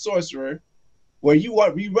enough sorcerer where you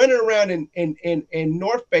running around in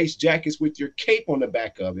North Face jackets with your cape on the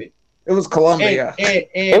back of it. It was Columbia.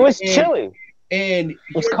 It was chilly. And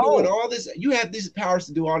you're doing all this. You have these powers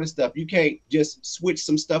to do all this stuff. You can't just switch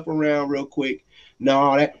some stuff around real quick.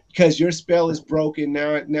 No, that because your spell is broken.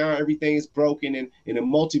 Now everything is broken. And in a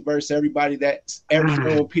multiverse, everybody that's ever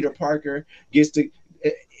known Peter Parker gets to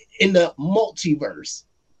in the multiverse.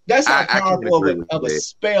 That's how powerful of a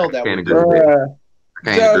spell that would do.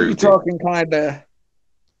 Joe, you talking kind of.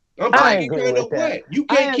 I'm talking kind of what? You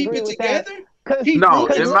can't keep it together? No,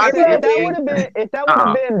 if that would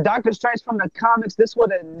have been Doctor Strange from the comics, this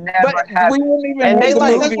would have never happened. We wouldn't even and that's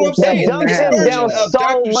what I'm saying. Dumped him down so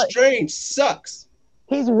Doctor much. Strange sucks.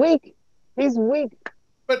 He's weak. He's weak.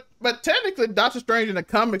 But technically, Doctor Strange in the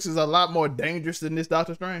comics is a lot more dangerous than this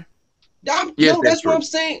Doctor Strange. That's what I'm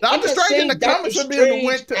saying. Doctor Strange in the comics would be able to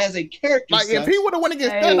went to as a character. Like if he would have went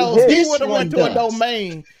against Thanos, he would have went to a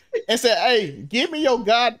domain and said, "Hey, give me your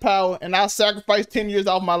God power, and I'll sacrifice 10 years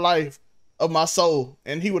off my life of my soul."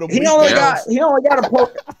 And he would have. He only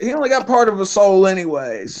got part of a soul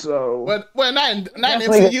anyway. So, well, not in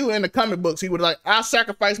MCU. In the comic books, he would I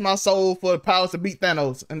sacrifice my soul for the powers to beat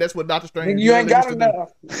Thanos, and that's what Doctor Strange. You ain't got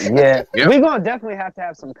enough. Yeah, we're gonna definitely have to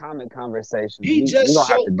have some comic conversations. He just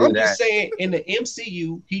showed. I'm just saying, in the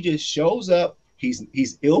MCU, he just shows up.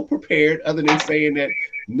 He's ill prepared, other than saying that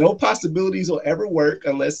no possibilities will ever work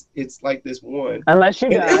unless it's like this one. Unless you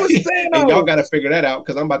guys, and y'all got to figure that out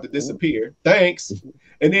because I'm about to disappear. Thanks.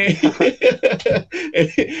 And then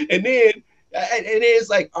and then it's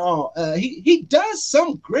like, he does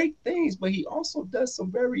some great things, but he also does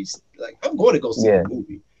some very I'm going to go see the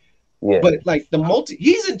movie. Yeah. But like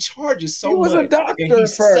he's in charge of so much. He was a doctor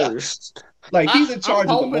first. Like he's in charge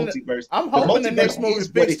of the multiverse. I'm hoping the next movie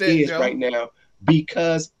is what it is right now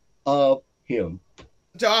because of him.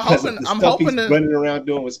 Joe, I'm hoping he's running around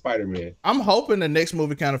doing with Spider-Man. I'm hoping the next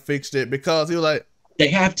movie kind of fixed it because he was like, they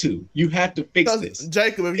have to. You have to fix this,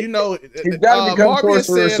 Jacob. If you know, Morbius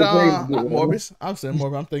said, Morbius. I'm saying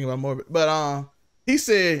Morbius. I'm thinking about Morbius, but he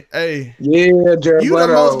said, "Hey, Jared you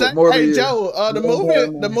Leto, the most. Hey, Joe,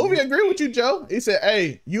 the movie agree with you, Joe. He said,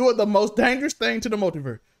 "Hey, you are the most dangerous thing to the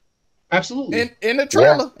multiverse." Absolutely. In the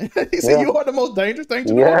trailer, he said, "You are the most dangerous thing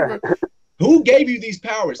to the multiverse." Who gave you these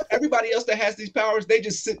powers? Everybody else that has these powers, they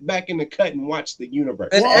just sit back in the cut and watch the universe.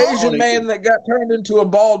 An Asian man that got turned into a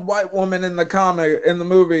bald white woman in the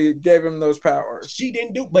movie gave him those powers. She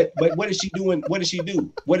didn't do, but what is she doing? What does she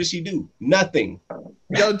do? What does she do? Nothing.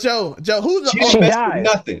 Yo, Joe, who's the she dies.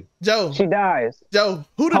 Nothing. Joe, she dies. Joe,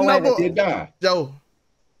 who the number? Did die. Joe,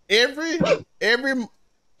 every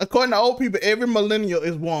according to old people, every millennial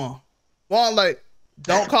is one. One like,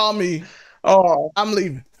 don't call me. Oh, I'm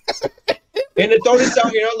leaving. And to throw this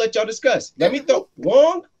out here, I'll let y'all discuss. Let me throw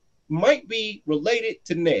Wong might be related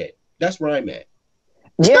to Ned. That's where I'm at.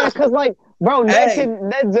 Yeah, because like, bro, that's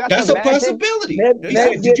a possibility.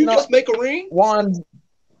 Did you just make a ring? Juan's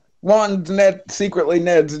secretly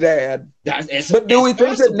Ned's dad. But do we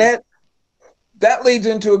think that Ned? That leads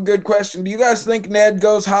into a good question. Do you guys think Ned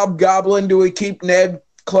goes hobgoblin? Do we keep Ned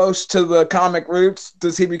close to the comic roots?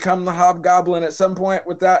 Does he become the hobgoblin at some point?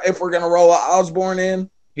 If we're gonna roll Osborn in?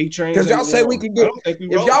 He trains because y'all say we could get. If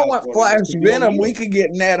y'all want Flash Venom, we could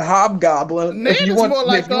get Ned Hobgoblin. Ned if you want,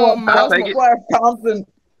 like Flash Thompson,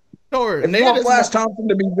 Tori, if you want Flash Thompson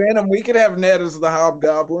to be Venom, we could have Ned as the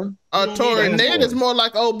Hobgoblin. Tori, Ned is more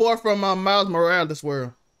like old boy from Miles Morales'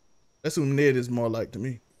 world. That's who Ned is more like to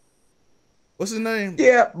me. What's his name?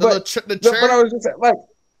 Yeah, but I was just like,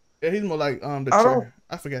 yeah, he's more like the chair.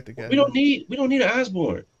 I forgot the guy. We don't need an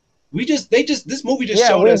Osborn. This movie just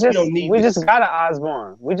showed us we don't need. We just got an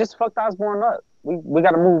Osborn. We just fucked Osborn up. We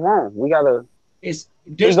got to move on. We got to.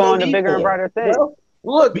 We're going to bigger and brighter things. Well,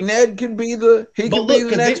 look, Ned can be the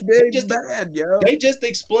next big bad, yo. They just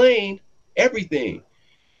explained everything,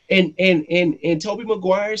 and Tobey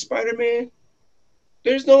Maguire's Spider-Man.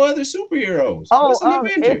 There's no other superheroes.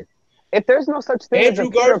 If there's no such thing Andrew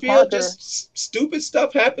as Garfield, just stupid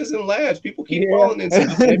stuff happens in labs. People keep falling in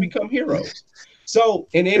stuff, they become heroes. So,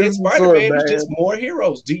 and then in Spider-Man, it's just more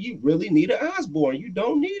heroes. Do you really need an Osborn? You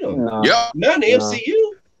don't need them. No. Yep. Not in the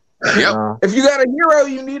MCU. Yep. If you got a hero,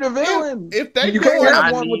 you need a villain. If they can't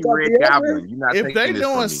have one without the other. If they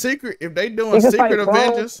doing secret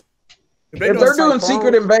Avengers. If they're doing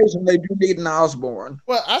Secret Invasion, they do need an Osborn.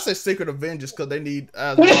 Well, I say Secret Avengers because they need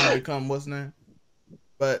Osborn to become what's name.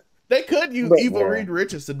 But they could use Evil Reed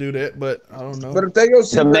Richards to do that, but I don't know. But if they go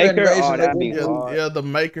Secret Invasion, the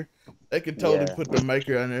Maker. They could totally put the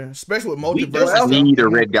Maker in there, especially with Multiverse. Well, need a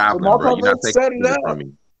Red Goblin, bro. You're not taking it from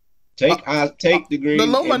me. Take the green. I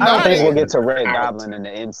don't think we'll get to Red Goblin in the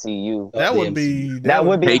MCU. That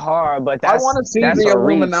would be hard, but I want to see the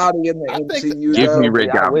Illuminati in the MCU. Give me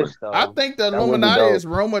Red Goblin. I think the Illuminati is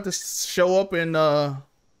rumored to show up in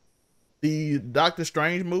the Doctor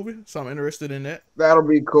Strange movie, so I'm interested in that. That'll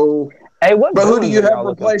be cool. Hey, but who do you have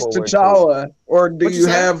replace T'Challa, or do you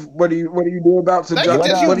have what do you do about T'Challa?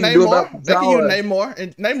 What do you do about T'Challa? They can use Namor,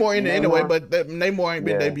 and Namor in it anyway, but Namor ain't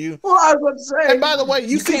been debuted. Well, I was about to say. And by the way,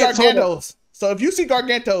 you see Gargantos, so if you see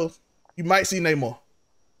Gargantos, you might see Namor.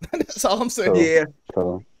 That's all I'm saying. Yeah.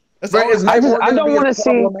 Cool. That's all. I don't want to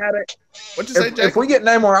see. What you say, Jake? If we get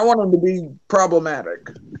Namor, I want him to be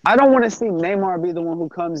problematic. I don't want to see Namor be the one who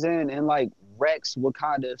comes in and like wrecks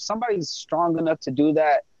Wakanda. If somebody's strong enough to do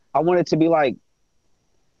that, I want it to be like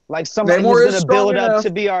somebody who's going to build up to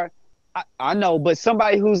be our. I know, but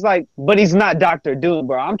somebody who's like, but he's not Doctor Doom,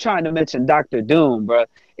 bro. I'm trying to mention Doctor Doom, bro.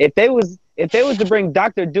 If they was to bring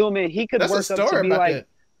Doctor Doom in, he could work up to be like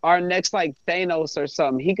our next like Thanos or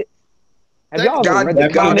something. He could. Have y'all read the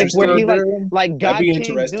comics where he like God King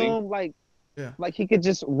Doom, like he could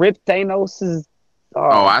just rip Thanos's.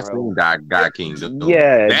 I seen God King Doom.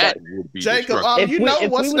 Yeah, that would be Jacob. You know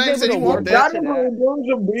what's next that he won't do. Doom's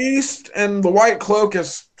a beast, and the White Cloak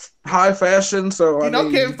is high fashion. So you know,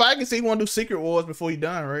 Kevin Feige said he want to do Secret Wars before he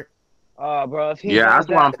done, right? Bro. If he that's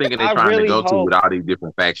what I'm thinking they're trying to go to with all these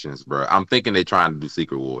different factions, bro. I'm thinking they're trying to do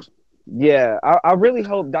Secret Wars. Yeah, I really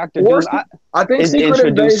hope Doctor Doom. I think Secret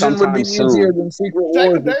Invasion would be easier than Secret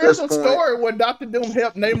Wars. There is a story where Doctor Doom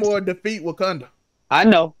helped Namor defeat Wakanda. I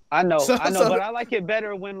know, but I like it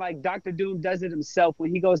better when like Doctor Doom does it himself. When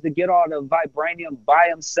he goes to get all the vibranium by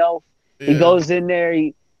himself, he goes in there.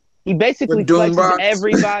 He basically flexes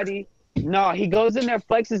everybody. No, he goes in there,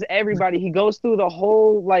 flexes everybody. He goes through the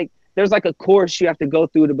whole there's like a course you have to go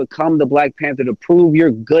through to become the Black Panther to prove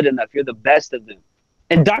you're good enough. You're the best of them.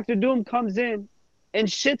 And Doctor Doom comes in and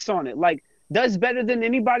shits on it, does better than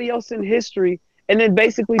anybody else in history, and then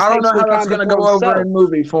basically I don't know how that's going to go over in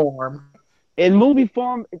movie form. In movie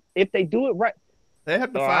form, if they do it right, they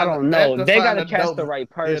have to find. I don't know. They got to cast the right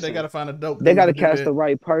person. Yeah, they got to find a dope. They got to cast the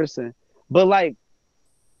right person. But I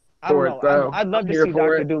don't know. I'd love to see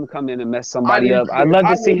Doctor Doom come in and mess somebody up. I'd love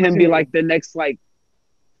to see him be like the next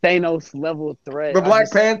Thanos level threat. The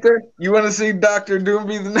Black Panther? You want to see Dr. Doom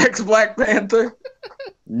be the next Black Panther?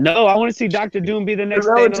 No, I want to see Dr. Doom be the next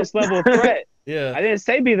Thanos level threat. Yeah. I didn't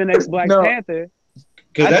say be the next Black Panther.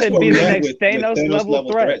 Because that's said what be we the have next with Thanos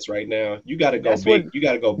level threats right now. You got to go big. You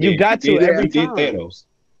got to go big. You got to every time. did Thanos.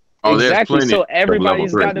 Oh, exactly. So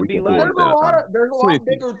everybody's got to be like. There's a lot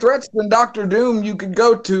bigger threats than Doctor Doom you could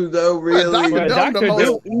go to, though. Really,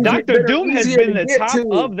 Doctor Doom has been the top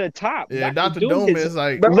of the top. Yeah, Doctor Doom is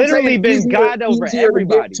like literally been God over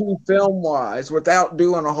everybody. Film wise, without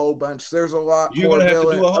doing a whole bunch, there's a lot. You're gonna have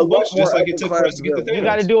to do a whole bunch, just like it took for us to get the Thanos. You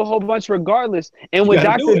got to do a whole bunch regardless. And with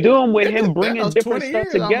Doctor Doom, with him bringing different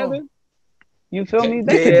stuff together, you feel me?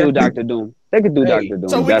 They could do Doctor Doom. They could do Doctor Doom.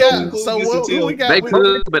 So we got. So what we got? They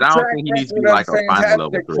could, but I don't think he needs to be like a final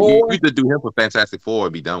level 3. You could do him for Fantastic Four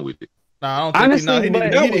and be done with it. No, I don't think honestly, he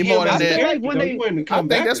need more than that. I think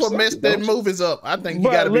that's what messed that movies up. I think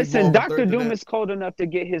you got to be listen. Doctor Doom is cold enough to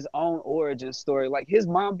get his own origin story, like his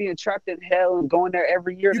mom being trapped in hell and going there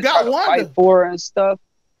every year to try to fight for her and stuff.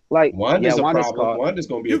 Like, Wanda's a problem. Wanda's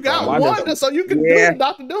gonna be. You got Wanda, so you can do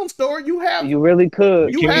Doctor Doom story. You have. You really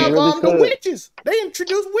could. You have the witches. They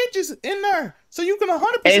introduced witches in there, so you can 100%.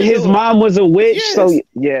 And his mom was a witch, so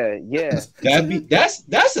yeah.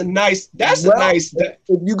 That's a nice. That's a nice.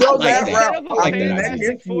 If you go that route, I mean,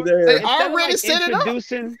 they already set it up.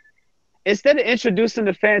 Instead of introducing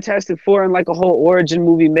the Fantastic Four in like a whole origin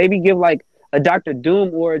movie, maybe give like a Doctor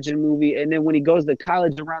Doom origin movie, and then when he goes to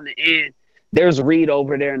college around the end. There's Reed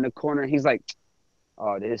over there in the corner. He's like,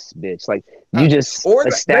 "Oh, this bitch!" Like you just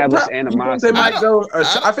establish animosity.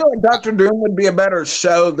 I feel like Doctor Doom would be a better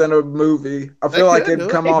show than a movie. I feel like it'd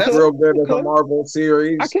come off real good as a Marvel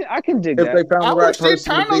series. I can dig that. If they found the right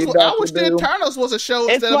person to be Doctor Doom. I wish the Eternals was a show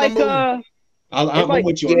instead of a movie. I'm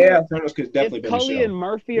with you on that. Eternals could definitely be a show. Cully and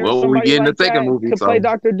Murphy or somebody like that could play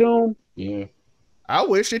Doctor Doom. Yeah. I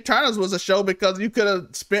wish Eternals was a show because you could have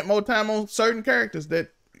spent more time on certain characters that.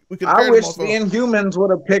 I wish the Inhumans would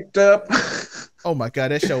have picked up. Oh my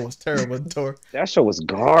god, that show was terrible, Tor. That show was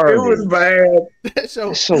garbage. It was bad. That show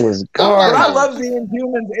was garbage. I love the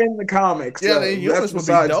Inhumans in the comics. Yeah, the Inhumans would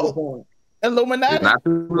be dope. Illuminati.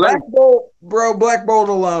 Black Bolt, bro. Black Bolt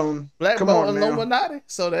alone. Black Bolt Illuminati.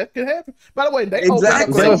 So that could happen. By the way, they opened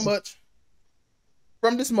up so much.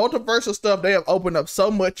 From this multiversal stuff, they have opened up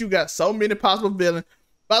so much. You got so many possible villains.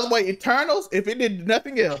 By the way, Eternals, if it did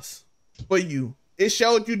nothing else for you, it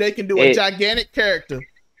showed you they can do a gigantic character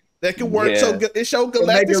that can work. So it showed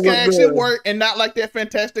Galactus can actually work and not like that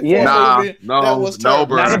Fantastic Four movie. No,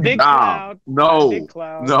 bro. No.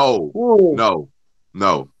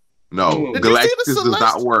 Galactus does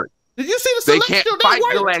not work. Did you see the Celestial? They can't fight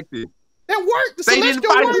Galactus. That worked. They didn't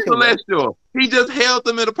fight the Celestial. He just held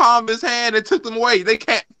them in the palm of his hand and took them away. They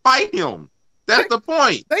can't fight him. That's the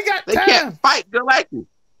point. They can't fight Galactus.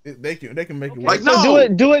 They can make it work. So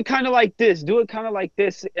do it kind of like this. Do it kind of like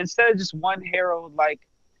this. Instead of just one herald, like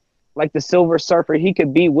the Silver Surfer, he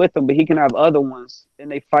could be with them, but he can have other ones,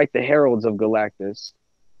 and they fight the heralds of Galactus.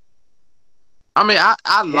 I mean, I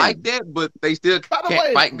like that, but they still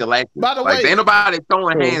can't fight Galactus. By the way, ain't nobody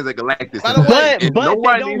throwing hands at Galactus. By the way, but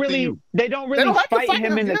they don't really fight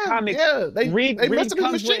him in the comics. Yeah, they mess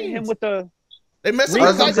comes with machines. him with the. They mess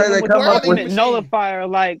with the nullifier,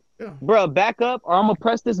 like, bro, back up, or I'm gonna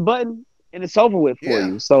press this button and it's over with for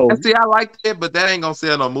you. So see, I like that, but that ain't gonna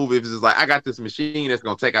sell no movie if it's just like I got this machine that's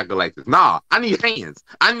gonna take out Galactus. Nah, I need hands.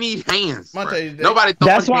 Montay, nobody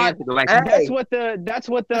throwing hands to Galactus. That's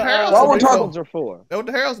what the heralds are for. That's what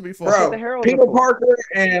the heralds be for. Bro, Peter Parker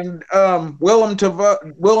and Willem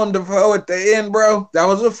Dafoe at the end, bro. That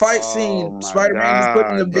was a fight scene. Spider-Man was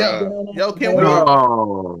putting the big down. Yo, can we?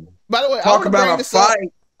 By the way, talk about a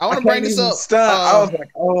fight. I want to bring this up. I was like,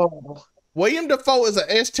 oh. William Dafoe is an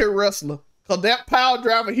S-tier wrestler. Cause that power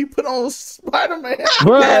driver he put on Spider-Man.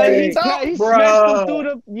 Bro, he smashed him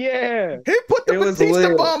through the He put the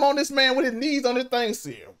Batista bomb on this man with his knees on his thing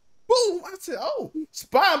seal. Boom! I said, oh,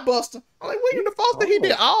 spine buster. I'm like, William Dafoe said he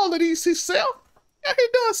did all of these himself. Yeah, he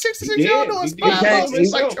done 66 years doing spine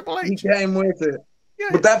busters like Triple H. He came with it. Yeah.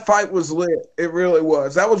 But that fight was lit. It really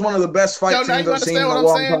was. That was one of the best fight scenes I've seen in a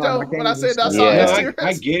long time. When I said that's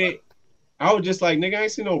I get it. I was just like, nigga, I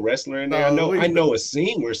ain't seen no wrestler in there. I know a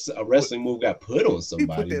scene where a wrestling move got put on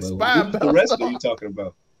somebody. But who's the wrestler you talking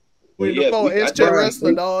about?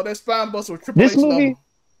 Wrestler, dog. That spine buster with Triple H.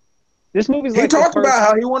 This movie's he talked about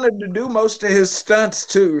how he wanted to do most of his stunts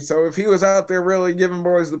too. So if he was out there really giving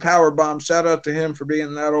boys the power bomb, shout out to him for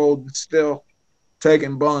being that old and still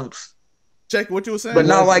taking bumps. Check what you were saying. But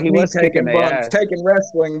not like me taking bumps, taking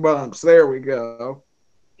wrestling bumps. There we go.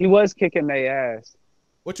 He was kicking their ass.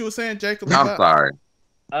 What you were saying, Jacob? I'm sorry.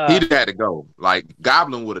 He'd have had to go. Like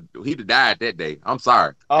Goblin he'd have died that day. I'm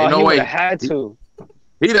sorry. Oh, Ain't no he way. would have had to.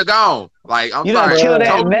 He'd have gone. Like, I'm You done sorry. killed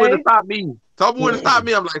Aunt Toby May? would have stopped me. Toby would have stopped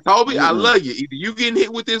me. I'm like, Toby, I love you. Either you getting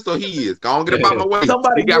hit with this or he is. Go on, get up out my way.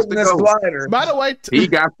 Somebody He got getting to this go. glider. By the way, He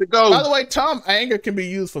got to go. by the way, Tom anger can be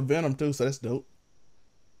used for Venom too, so that's dope.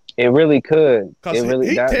 It really could. Cause It really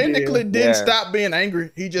he that, technically didn't yeah. stop being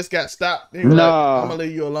angry. He just got stopped. He was No. like, I'm gonna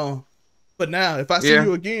leave you alone. But now, if I see Yeah.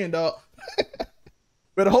 you again, dog,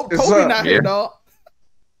 better hope It's Toby up. not here, dog.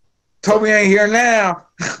 Toby ain't here now.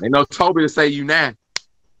 Ain't no Toby to say you now.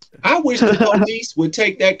 I wish the police would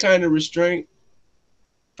take that kind of restraint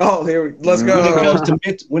Oh, let's when it go. comes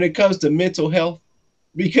to when it comes to mental health,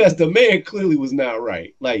 because the man clearly was not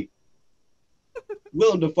right. Like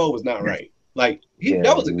Willem Dafoe was not right. Like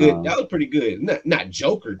that was pretty good. Not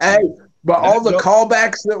Joker. Hey, but all the Joker.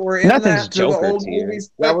 callbacks that were in Nothing's that to the Joker old tier.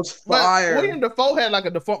 movies, that was fire. William Dafoe had like a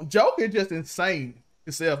default. Joker just insane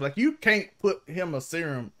himself. Like you can't put him a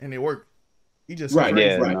serum and it work. He just Right, crazy.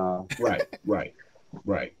 Yeah, right. no.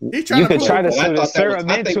 right. He trying You to could prove try to it. I thought serum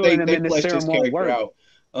I think into they him, and then the fleshed his serum won't character work.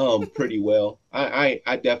 out pretty well. I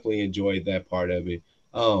definitely enjoyed that part of it.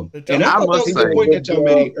 And Joker- I I thought that must was say- the point that y'all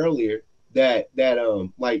made earlier that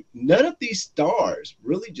like none of these stars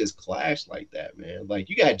really just clashed like that, man. Like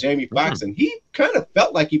you got Jamie Foxx and he kind of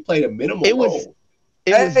felt like he played a minimal It was- role.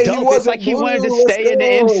 It was Hey, he dope. It's wasn't like he wanted to blue, let's stay in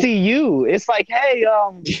the go. MCU. It's like, hey,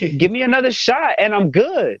 give me another shot, and I'm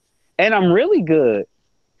good, and I'm really good.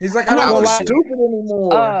 He's like, I'm I'm not not gonna gonna lie. stupid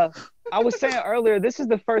anymore. I was saying earlier, this is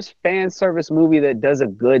the first fan service movie that does a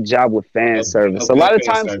good job with fan A service. good A lot of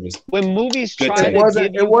fan times service. when movies Good try take. to give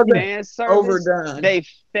It you wasn't fan service, overdone. they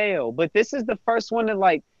fail. But this is the first one that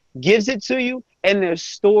like gives it to you, and there's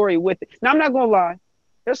story with it. Now I'm not gonna lie,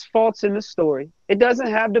 there's faults in the story. It doesn't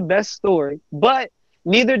have the best story, but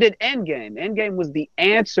neither did Endgame. Endgame was the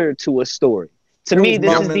answer to a story. To me,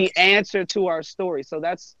 this is the answer to our story. So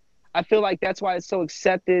I feel like that's why it's so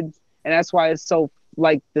accepted, and that's why it's so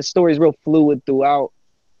like the story's real fluid throughout.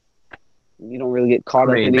 You don't really get caught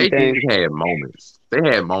up in they anything. had moments. They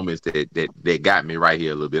had moments that got me right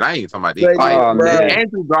here a little bit. I ain't talking about They this. Like, Oh, man.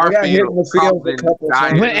 Andrew I got hit in Garfield the field a couple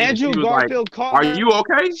times. When Andrew Garfield caught "Are her, you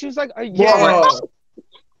okay?" she was like, Whoa. yeah.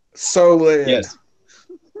 So lit. Yes.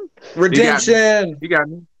 Redemption. You got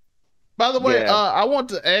me. By the way, Yeah. I want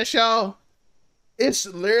to ask y'all. It's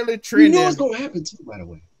literally You trending. knew it was gonna happen too, by the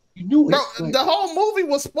way. You knew it. Bro, Like, the whole movie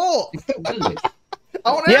was spoiled. it felt good.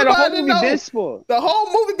 I want Yeah, the whole everybody to movie know. been spoiled. The whole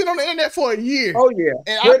movie been on the internet for a year. Oh yeah.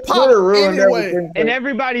 And I popped Twitter ruined anyway. everything. And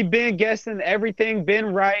everybody been guessing, everything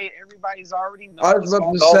been right. Everybody's already known. I was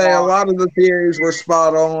about to say a lot of the theories were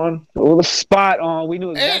spot on. Well, spot on. We knew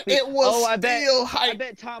And exactly. it was I bet, still I hype.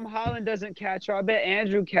 bet Tom Holland doesn't catch her. I bet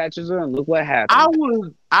Andrew catches her, and look what I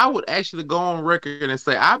happened. would actually go on record and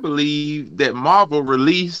say I believe that Marvel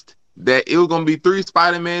released that it was gonna be 3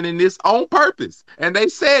 Spider-Man in this on purpose, and they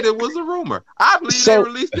said it was a rumor. I believe So- they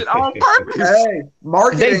released it on purpose Hey,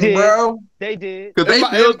 marketing, They did. bro. They did. because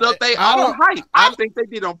they built up their I own don't- hype. I think they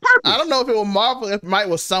did on purpose. I don't know if it was Marvel, if it might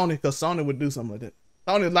was Sony, because Sony would do something like that.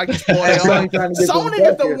 Sony like to spoil Hey, their own. Sony trying to get them Sony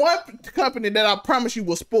is the buckets. one company that I promise you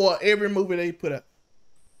will spoil every movie they put out.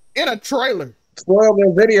 In a trailer. Spoil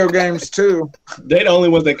their video games too. They the only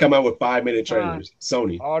ones that come out with 5-minute trailers.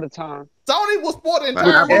 Sony. All the time. Sony will spoil the I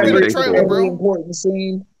entire movie in believe a they trailer, spoil Every bro. important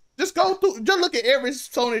scene. Just go through, just look at every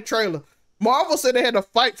Sony trailer. Marvel said they had to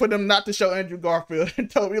fight for them not to show Andrew Garfield and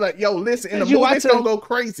told me like, yo, listen, in the Did you movie watch it's it? gonna go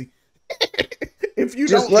crazy. If you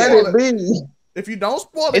Just don't let spoil it be. If you don't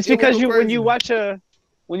spoil it, It's it will because go you when crazy. you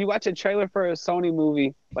watch a trailer for a Sony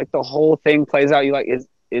movie, like the whole thing plays out. You like, is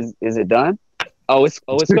it done? Oh, it's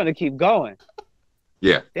gonna keep going.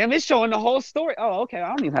 Yeah. Damn, it's showing the whole story. Oh, okay. I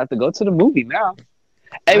don't even have to go to the movie now.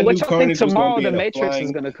 Hey, I what knew y'all think Carnage was gonna tomorrow be the in a Matrix is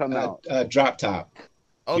flying, gonna come out? Drop top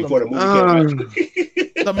Oh, before the movie came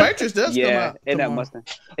out. The Matrix does come Yeah, out. and that tomorrow. Mustang.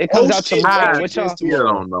 It comes out shit, tomorrow. man. What y'all? You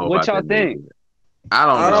don't know. What about y'all that think? movie. I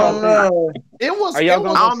I don't don't know. know. It was. Are y'all it gonna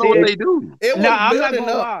was, I don't know see what it? they do. It was No, I'm not building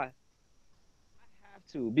gonna up. lie. I have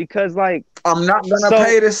to because like I'm not gonna So-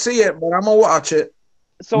 pay to see it, but I'm gonna watch it.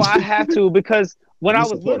 so I have to because when I'm I was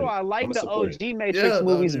supportive. little, I liked I'm the supportive. OG Matrix Yeah, the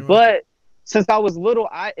movies, OG but since I was little,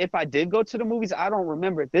 if I did go to the movies, I don't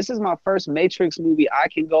remember. This is my first Matrix movie I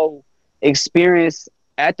can go experience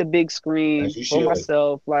at the big screen As you for should.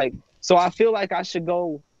 myself. Like, so I feel like I should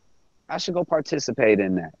go participate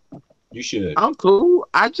in that. You should. I'm cool.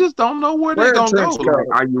 I just don't know where they're Where gonna go. Trench go? Like,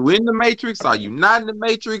 are you in the Matrix? Are you not in the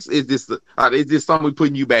Matrix? Is this something we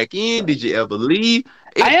putting you back in? Did you ever leave?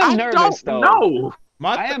 I am nervous, don't though. know.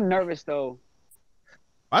 I am nervous though.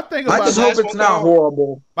 My thing I about just last hope it's one, not though.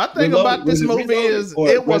 horrible. my thing Reloaded. about this Was it movie Reloaded is or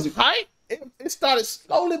it was was it- hype. It started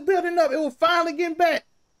slowly building up. It was finally getting back.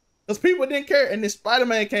 because people didn't care, and then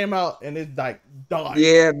Spider-Man came out, and it's like died.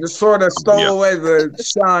 Yeah, just sort of stole away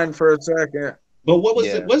the shine for a second. But what was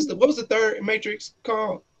the third Matrix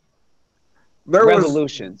called? There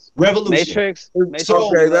Revolutions. Matrix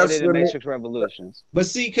okay, that's the Matrix Revolutions. But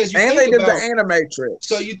see, because and they did the Animatrix.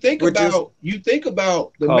 So you think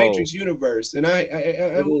about the Matrix universe, and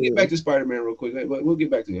I we'll get back to Spider-Man real quick. We'll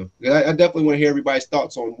get back to him. I definitely want to hear everybody's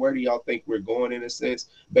thoughts on where do y'all think we're going in a sense,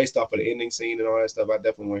 based off of the ending scene and all that stuff. I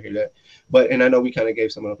definitely want to hear that. But and I know we kind of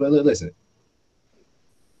gave some of it, but listen.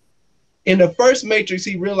 In the first Matrix,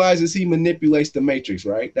 he realizes he manipulates the Matrix,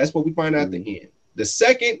 right? That's what we find out at the end. The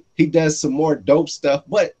second, he does some more dope stuff,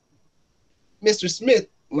 but Mr. Smith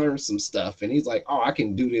learns some stuff, and he's like, "Oh, I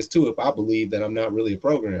can do this too if I believe that I'm not really a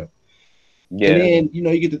program." Yeah. And then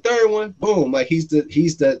you get the third one, boom, like he's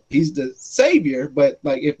the savior, but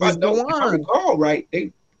like if I recall right,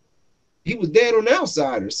 he was dead on the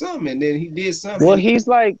outside or something, and then he did something. Well,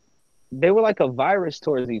 they were like a virus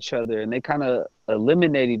towards each other, and they kind of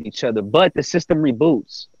eliminated each other. But the system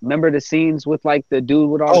reboots. Remember the scenes with like the dude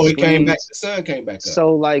with all the screens? Came back. The sun came back up.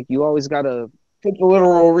 So like you always gotta hit the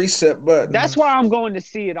literal reset button. That's why I'm going to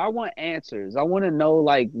see it. I want answers. I want to know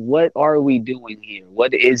like what are we doing here?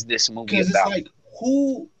 What is this movie about? Because it's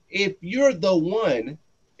like if you're the one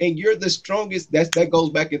and you're the strongest, that goes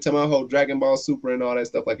back into my whole Dragon Ball Super and all that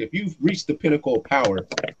stuff. Like if you've reached the pinnacle of power,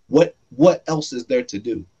 what else is there to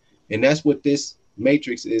do? And that's what this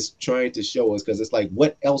Matrix is trying to show us, because it's like,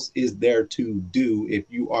 what else is there to do if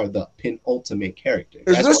you are the penultimate character?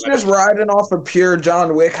 Is this just riding off of pure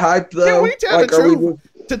John Wick hype, though? Can we tell the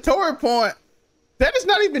truth? To Tory point, that is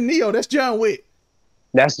not even Neo. That's John Wick.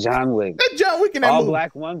 That's John Wick. That's John Wick in that movie. All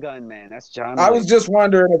black one gun man. That's John Wick. I was just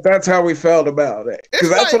wondering if that's how we felt about it, because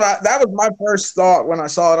that was my first thought when I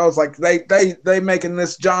saw it. I was like, they making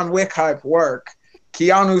this John Wick hype work.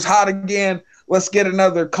 Keanu's hot again. Let's get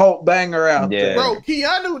another cult banger out there. Bro,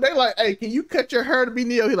 Keanu, they like, hey, can you cut your hair to be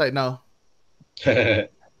Neo? He's like, no.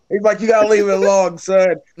 He's like, you gotta leave it alone,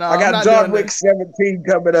 son. No, I got John Wick 17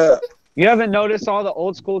 coming up. You haven't noticed all the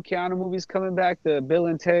old school Keanu movies coming back? The Bill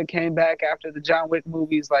and Ted came back after the John Wick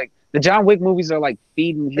movies. Like the John Wick movies are like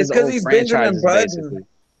feeding his old franchises, basically.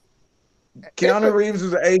 Keanu Reeves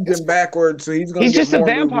is aging backwards, so he's gonna. He's just a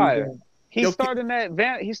vampire. He's starting that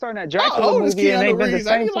Dracula movie, and they've been the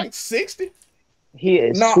same. He's like 60. He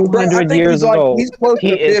is 200 years old. He's close to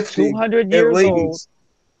 50, is 200 years old.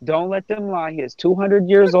 Don't let them lie. He is 200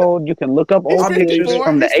 years old. You can look up old pictures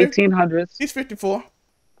from the 1800s. He's 54.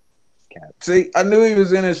 See, I knew he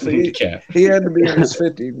was in his 50s. He had to be in his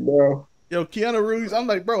 50s, bro. Yo, Keanu Reeves, I'm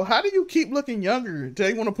like, bro, how do you keep looking younger?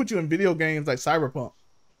 They want to put you in video games like Cyberpunk.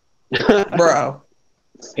 Bro.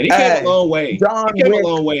 And he came a long way. He came a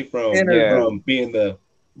long way from being the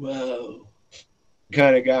whoa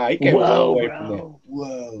kind of guy. He came a long way from that.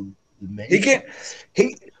 Whoa.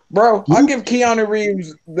 I'll give Keanu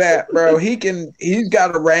Reeves that, bro. He's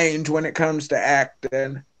got a range when it comes to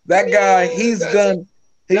acting. That guy, he's done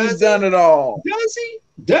it all. Does he?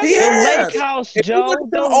 The Lake House, Joe.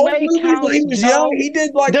 The Lake House, when he was young, he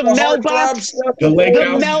did like the mailbox stuff. The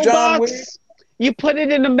mailbox. You put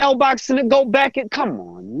it in the mailbox and it go back. Come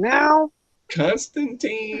on now.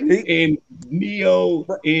 Constantine and Neo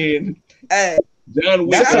and John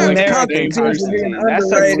Wick. That's American Constantine.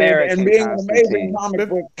 That's American and being an amazing comic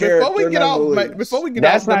book character. Before we get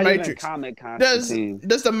off the Matrix,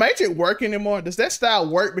 does the Matrix work anymore? Does that style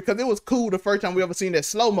work? Because it was cool the first time we ever seen that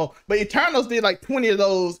slow-mo, but Eternals did like 20 of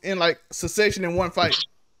those in like succession in one fight.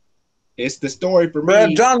 It's the story for me. But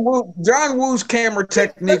John Woo's camera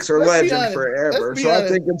techniques are legend forever, so I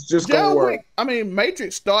think it's just gonna work. I mean,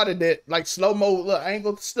 Matrix started that like slow-mo little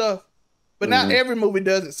angle stuff. But not every movie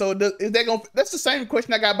does it. So is that gonna? That's the same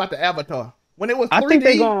question I got about the Avatar. When it was 3D, I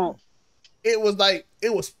think it was like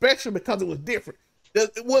it was special because it was different.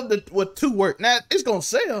 What two work? Now it's gonna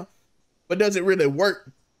sell, but does it really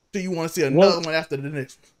work? Do you want to see another one after the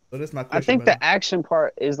next one? So that's my question. I think the action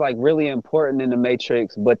part is like really important in the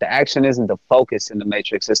Matrix, but the action isn't the focus in the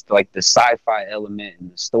Matrix. It's like the sci-fi element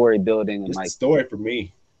and the story building and it's like the story for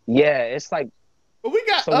me. Yeah, it's like. But we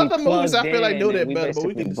got other movies I feel like do that better. But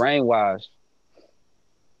we can brainwash.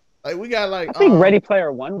 Like we got like I think Ready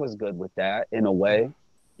Player One was good with that in a way.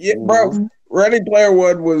 Yeah, bro. Ready Player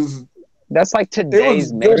One was. That's like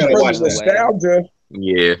today's nostalgia.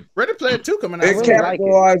 Yeah. Ready Player 2 coming out. It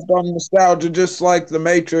capitalized on nostalgia just like the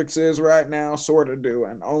Matrix is right now, sort of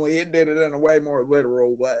doing. Only it did it in a way more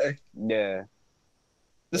literal way. Yeah.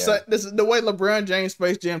 This is the way LeBron James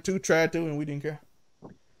Space Jam 2 tried to, and we didn't care.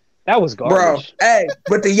 That was garbage. Bro, hey,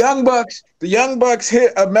 but the Young Bucks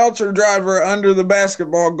hit a Meltzer driver under the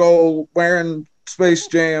basketball goal wearing Space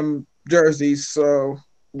Jam jerseys, so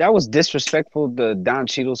That was disrespectful to Don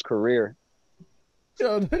Cheadle's career.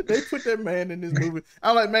 Yo, they put that man in this movie.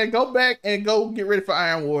 I'm like, man, go back and go get ready for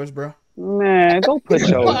Iron Wars, bro. Man, go put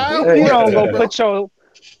your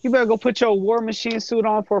you better go put your War Machine suit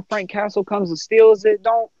on before Frank Castle comes and steals it.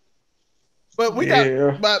 Don't. But we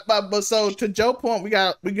got, but so to Joe's point, we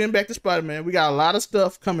getting back to Spider-Man. We got a lot of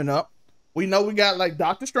stuff coming up. We know we got like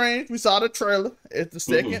Doctor Strange. We saw the trailer. It's the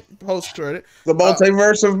second post credit. The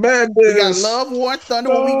multiverse of madness. We got Love, War, and Thunder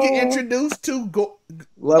when we get introduced to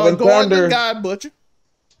Love and Thunder, the God Butcher,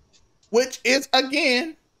 which is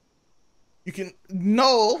again, you can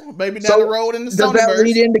know maybe down the road in the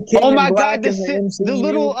Sonyverse. Oh my God,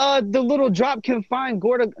 the little drop can find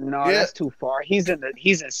Gordon. No, that's too far. He's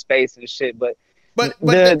in space and shit, but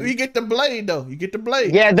you get the blade though. You get the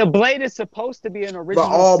blade. Yeah, the blade is supposed to be an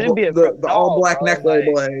original symbiote. The all black necklace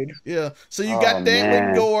blade. Yeah. So you got that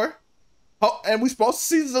with Gore. Oh, and we supposed to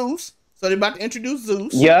see Zeus. So they're about to introduce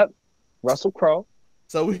Zeus. Yep. Russell Crowe.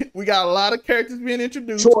 So we got a lot of characters being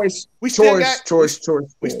introduced. Choice. We still got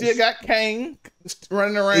Kang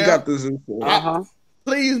running around. We got the Zeus.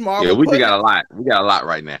 Please, Marvel. Yeah, we got a lot. We got a lot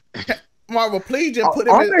right now. Marvel, please just put it.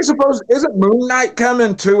 Aren't they supposed? Isn't Moon Knight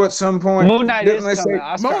coming too at some point? Moon Knight is coming.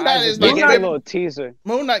 Moon Knight is like a little teaser.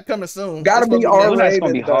 Moon Knight coming soon. Gotta be R-rated. Moon Knight's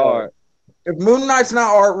gonna be hard. If Moon Knight's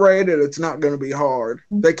not R-rated, it's not gonna be hard.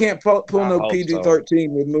 They can't pull no PG-13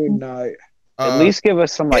 with Moon Knight. At least give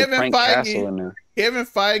us some like Frank Castle in there. Kevin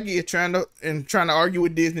Feige is trying to argue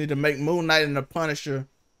with Disney to make Moon Knight and the Punisher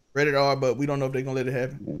rated R, but we don't know if they're gonna let it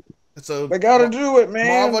happen. So they gotta do it, man.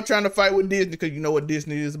 Marvel trying to fight with Disney because you know what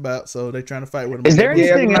Disney is about, so they're trying to fight with them. Is there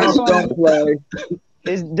anything else on?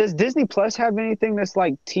 Does Disney Plus have anything that's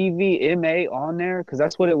like TV MA on there? Because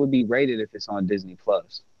that's what it would be rated if it's on Disney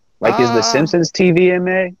Plus. Like, is The Simpsons TV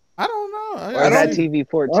MA? I don't know. Or is that TV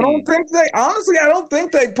 14? I don't think they. Honestly, I don't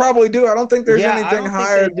think they probably do. I don't think there's anything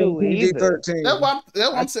higher than PG-13.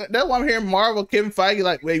 That's why I'm hearing Marvel, Kevin Feige,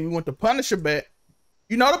 like, wait, we want the Punisher back.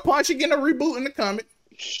 You know, the Punisher getting a reboot in the comic.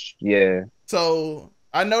 Yeah. So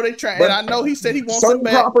I know they try, and I know he said he wants it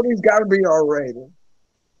back. Properties got to be R-rated.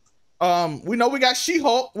 We know we got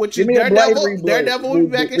She-Hulk, which is Daredevil. Daredevil will be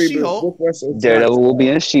back in She-Hulk. Daredevil will be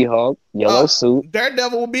in She-Hulk, yellow suit.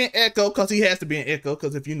 Daredevil will be in Echo because he has to be in Echo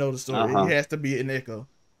because if you know the story, he has to be in Echo.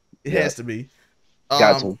 It has to be.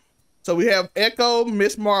 Got to. So we have Echo,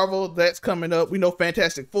 Miss Marvel, that's coming up. We know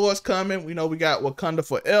Fantastic Four is coming. We know we got Wakanda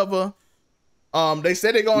Forever. They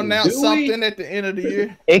said they're gonna announce something at the end of the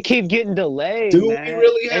year. It keep getting delayed. Do we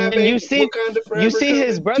really have and you see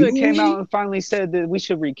his brother came out and finally said that we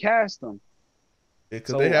should recast them.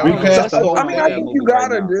 Because they have I think you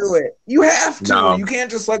gotta do it. You have to. No. You can't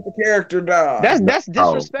just let the character die. That's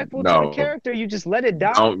disrespectful to the character. You just let it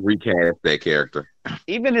die. Don't recast that character.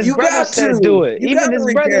 Even his brother said do it. Even his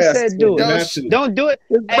brother said do it. Don't do it.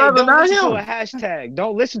 Hey, don't listen to a hashtag.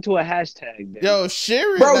 Don't listen to a hashtag. Yo,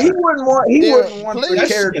 Sherry. Bro, he wouldn't want the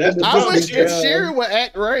character. I wish if Sherry would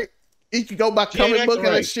act right, he could go by comic book and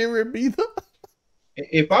let Sherry be the.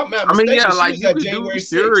 If I'm not mistaken, like you could do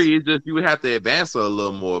Shuri, it's just you would have to advance her a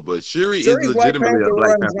little more. But Shuri is legitimately a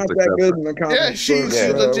Black Panther successor. Yeah, she's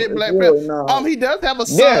legit Black Panther. He does have a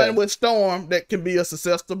son with Storm that can be a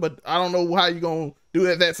successor, but I don't know how you gonna do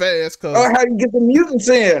it that fast. How you get the mutants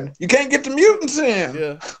in? You can't get the mutants in.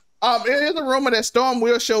 Yeah. It is a rumor that Storm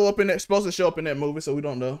will show up supposed to show up in that movie, so we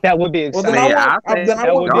don't know. That would be exciting. Then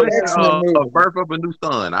I want a birth of a new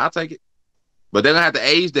son. I'll take it. But they're gonna have to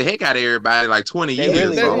age the heck out of everybody like 20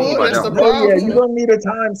 years. You're gonna need a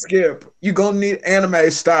time skip. You're gonna need anime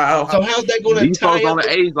style. So how's that gonna These folks only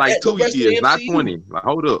age like 2 years, not 20. Like,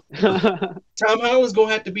 hold up. Tom Holland's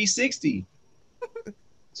gonna have to be 60.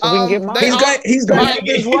 So we can get Miles. He's gonna have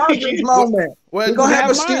his Rogers moment. He's gonna have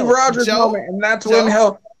a Steve Rogers moment, and that's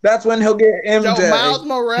when he'll get MJ. Miles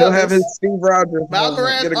Morales. He'll have his Steve Rogers Miles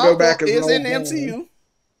moment. Morales is in the MCU.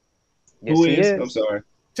 Who is? I'm sorry.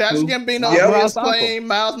 Childish Gambino is playing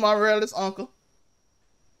Miles Morales' uncle.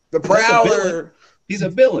 The Prowler. He's a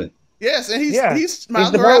villain. Yes, and he's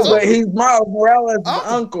Miles Morales' uncle. He's Miles Morales'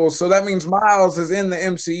 uncle, so that means Miles is in the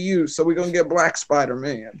MCU. So we're gonna get Black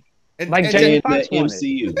Spider-Man. Like Jamie Foxx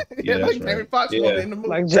MCU. Yeah, like Jamie Foxx wanted in the movie.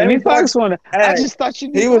 Like Jamie Foxx wanted. I just thought you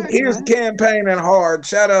knew he was campaigning hard.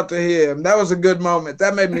 Shout out to him. That was a good moment.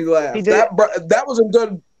 That made me laugh. That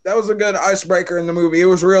was a good icebreaker in the movie. It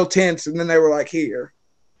was real tense, and then they were like, "Here."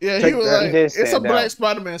 Yeah, he was like, "It's a Black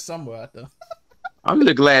Spider-Man somewhere out there." I'm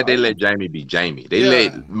just glad they let Jamie be Jamie. They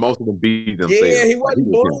let most of them be themselves. Yeah, he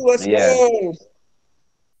wasn't blue. Let's go.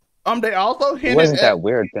 They also hinted wasn't that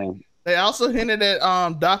weird thing. They also hinted at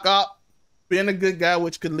Doc Ock being a good guy,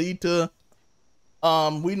 which could lead to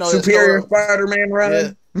we know Superior Spider-Man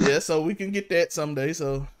running. Yeah, so we can get that someday.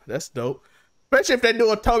 So that's dope. Especially if they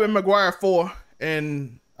do a Tobey Maguire 4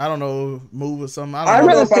 and I don't know, move or something. I'd I don't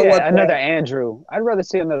rather know. see another Andrew. I'd rather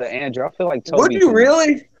see another Andrew. I feel like Toby. Would you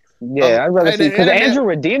really? Yeah, I'd rather see because internet- Andrew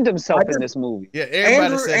redeemed himself in this movie. Yeah,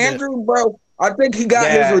 everybody said Andrew, bro. I think he got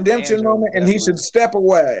his redemption Andrew, moment, and he should step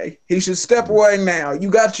away. He should step away now. You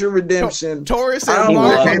got your redemption. Tori said I don't know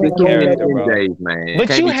loves if the I'm gonna character, do bro. that. Days, man. But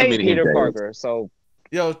Can't you be too hate many Peter days. Parker, so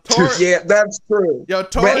Yo, Tori. Yeah, that's true. Yo,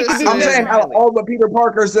 But Tori can do I'm that. saying out of all the Peter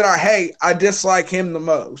Parkers that I hate, I dislike him the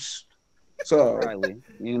most. So Riley,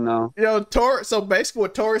 you know. Yo, Tori. So basically,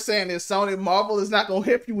 what Tori's saying is Sony Marvel is not gonna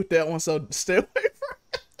help you with that one. So stay away from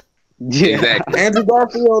it. Yeah. Exactly. Andrew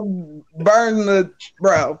Garfield burned the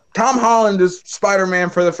bro. Tom Holland is Spider-Man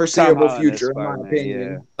for the foreseeable future, in my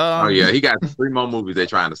opinion. Oh yeah, he got 3 more movies they're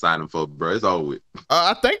trying to sign him for, bro. It's over with.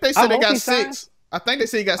 I think they said they hope got he 6. signs. I think they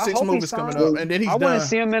said he got I 6 hope he movies coming signs. up, and then he's I done. want to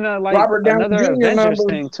see him in a Robert Downey another Jr. Avengers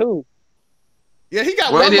number. thing too. Yeah, he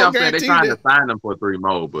got Well, one yeah, more I'm saying they're guaranteed. trying to sign him for 3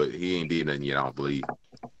 more, but he ain't did nothing yet. I don't believe.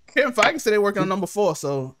 Kevin Feige said they're working on number 4,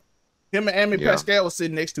 so him and Amy Yeah. Pascal was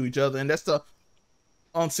sitting next to each other, and that's the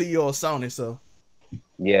CEO of Sony. So,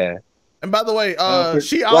 Yeah. and by the way,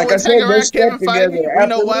 she like I always said, hang they around stuck Kevin together Feige. You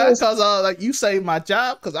know after why? this. Because like you saved my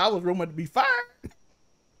job because I was rumored to be fired.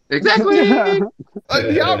 Exactly.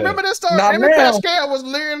 Y'all remember that story? Not Amy now. Pascal was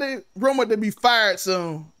literally rumored to be fired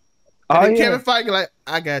soon. And then Kevin Feige like,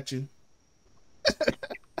 I got you.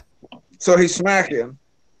 So he's smacking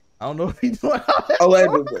I don't know if he's doing all that.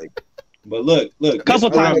 allegedly. But look, Couple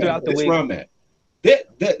this times where throughout the this week. where I'm at.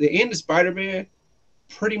 The end of Spider-Man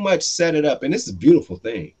pretty much set it up, and this is a beautiful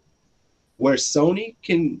thing, where Sony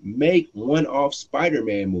can make one-off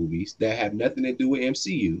Spider-Man movies that have nothing to do with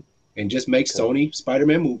MCU and just make Sony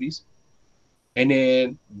Spider-Man movies. And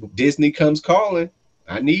then Disney comes calling,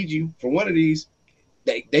 I need you for one of these.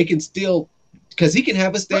 They can still, because he can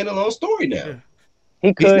have a standalone story now. Yeah.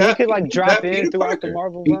 He could not- like he's drop not in Peter throughout Parker. the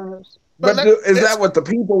Marvel He- runners. But But is that what the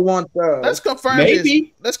people want, though? Let's confirm Maybe. this.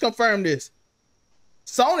 Let's confirm this.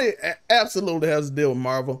 Sony absolutely has to deal with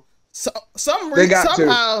Marvel.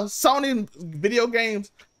 Somehow Sony video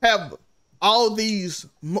games have all these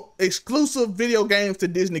exclusive video games to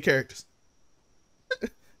Disney characters.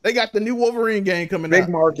 They got the new Wolverine game coming Big out.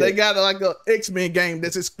 market. They got like a X-Men game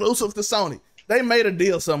that's exclusive to Sony. They made a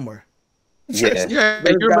deal somewhere. Yeah. Yeah,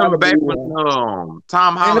 There's you remember gotta back be when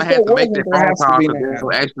Tom Holland if had there to make wasn't, that there phone has to call be because they now.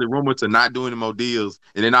 were actually rumored to not do any more deals,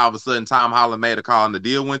 and then all of a sudden Tom Holland made a call and the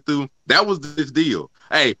deal went through. That was this deal.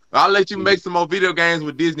 Hey, I'll let you make some more video games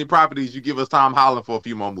with Disney properties. You give us Tom Holland for a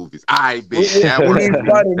few more movies. I bet that worked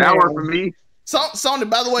for me. That worked for me. Sony,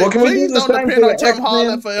 by the way, Well, can we do please the don't same depend for on the Tom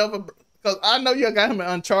Holland X-Men? forever because I know you got him in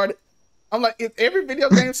Uncharted. I'm like, if every video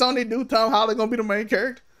game Sony do, Tom Holland gonna be the main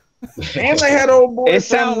character. And they had old boy. It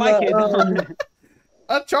sounds like it.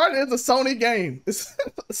 Uncharted is a Sony game.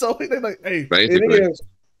 So they like, hey, Basically. It is.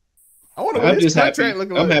 I wonder what I'm his just happy. contract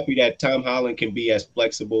looking I'm like. happy that Tom Holland can be as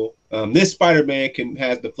flexible. This Spider-Man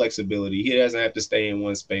has the flexibility. He doesn't have to stay in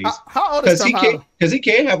one space How old is Tom Holland? because he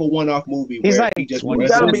can't have a one-off movie He's where like he just 20.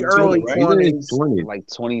 wrestles Gotta be with children, early right? 20s. like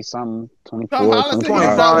 20-something, 24, Tom Holland 25,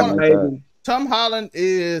 25, something like that. maybe. Tom Holland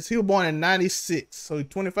he was born in 96, so he's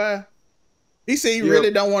 25. He said he Yep.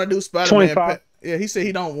 really don't want to do Spider-Man. 25. Yeah, he said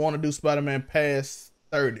he don't want to do Spider-Man past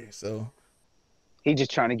 30. So He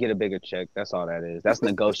just trying to get a bigger check. That's all that is. That's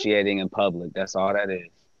negotiating in public. That's all that is.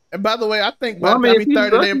 and by the way, I think by Well, I the mean, time if he's he's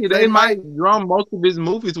 30, lucky, they might drum most of his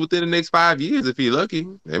movies within the next 5 years. If he's lucky,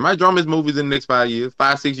 they might drum his movies in the next 5 years,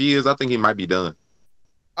 5-6 years. I think he might be done.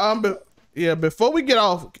 But yeah, before we get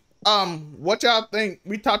off, what y'all think?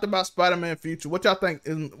 We talked about Spider-Man future. What y'all think?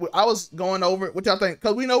 I was going over it. What y'all think?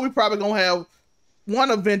 Because we know we probably gonna have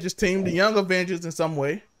one Avengers team, the Young Avengers, in some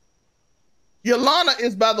way. Yolanda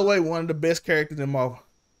is, by the way, one of the best characters in Marvel.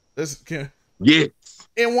 Yes.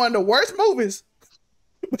 In one of the worst movies,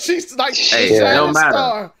 but she's like Hey, a it don't shining matter.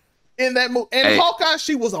 star in that movie. And Hey. Hawkeye,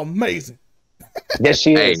 she was amazing. Yes,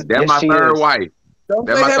 she Hey, is. that's Yes, my she third is. wife. Don't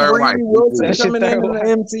That's they my have third Riri wife. Wilson That's your coming third in the wife.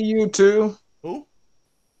 MCU too? Who?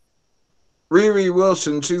 Riri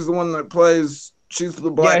Wilson, she's the one that plays. She's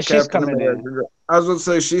the black Yeah, she's Captain coming America. I was gonna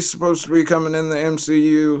say she's supposed to be coming in the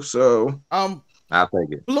MCU. So, I'll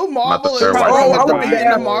take it. Blue Marvel is third wife. probably I going to wanted be to in the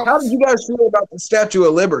ask, Marvel. how did you guys feel about the Statue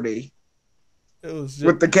of Liberty It was just,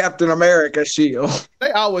 with the Captain America shield?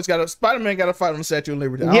 they always got Spider-Man got to fight on the Statue of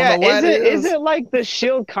Liberty. I Yeah, don't know why is it like the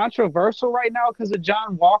shield controversial right now because of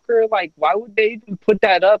John Walker? Like, why would they even put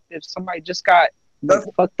that up if somebody just got That's-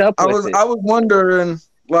 fucked up I with was it? I was wondering,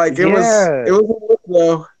 like it Yeah. was a look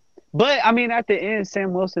though. But I mean, at the end,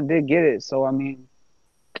 Sam Wilson did get it. So I mean,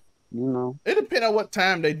 you know, It depends on what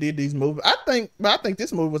time they did these movies. I think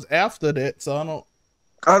this movie was after that, so I don't.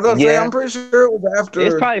 I was gonna say, I'm pretty sure it was after.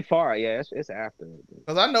 It's probably far. Yeah, it's after.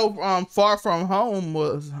 Because I know Far From Home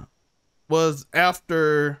was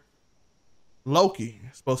after Loki.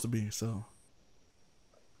 It's supposed to be so.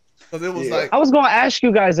 Because it was like I was gonna ask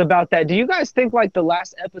you guys about that. Do you guys think like the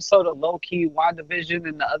last episode of Loki, WandaVision,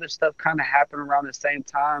 and the other stuff kind of happened around the same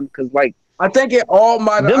time? Because like I think it all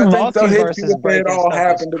might have. I think it all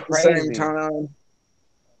happened at the same time.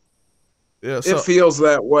 Yeah, so it feels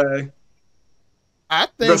that way. I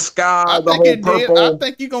think the sky, I the think whole it purple. did. I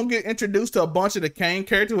think you're gonna get introduced to a bunch of the Kane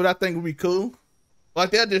characters, which I think would be cool.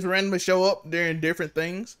 Like they'll just randomly show up during different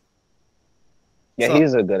things. Yeah, so,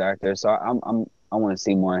 he's a good actor, so I want to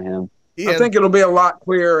see more of him. I think it'll be a lot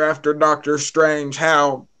clearer after Doctor Strange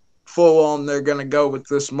how full on they're gonna go with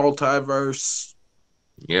this multiverse.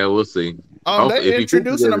 Yeah, we'll see. They're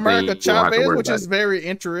introducing America Chavez, which is very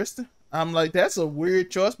interesting. I'm like, that's a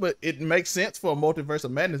weird choice, but it makes sense for a Multiverse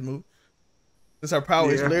of Madness movie. Since her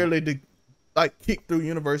power is literally to like kick through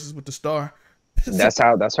universes with the star. That's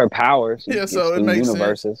her power. Yeah, so it makes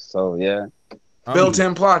universes. Sense. So yeah,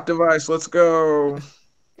 built-in plot device. Let's go.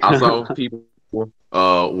 Also, people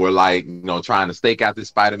were like, trying to stake out this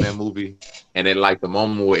Spider-Man movie, and then like the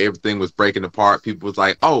moment where everything was breaking apart, people was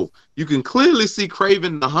like, "Oh, you can clearly see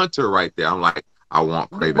Kraven the Hunter right there." I'm like, I want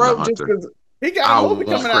Kraven the Hunter. He got a movie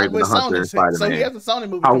coming out with Sony, so he has a Sony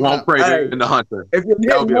movie. I want Kraven the Hunter. If you're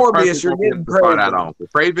getting Morbius, you're getting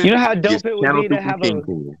Kraven. You know how dope it would be to have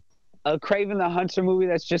a Kraven the Hunter movie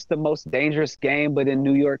that's just the most dangerous game, but in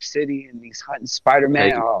New York City, and he's hunting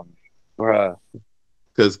Spider-Man. Oh, bruh.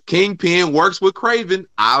 Because KingPin works with Kraven.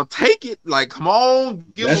 I'll take it. Like, come on.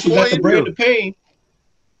 That's who got the brand of pain.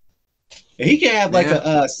 And he can have like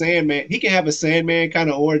a Sandman. He can have a Sandman kind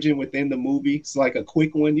of origin within the movie. It's like a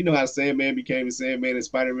quick one. You know how Sandman became a Sandman and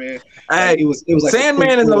Spider-Man. Hey, it was like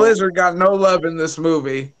Sandman and the Lizard got no love in this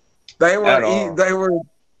movie. They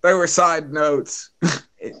were side notes.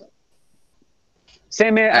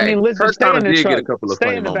 Sandman. I mean, Lizard, stay in the truck.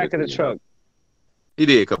 Stay in the back of the truck. He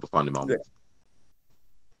did a couple funny moments.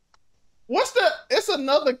 It's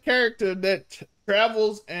another character that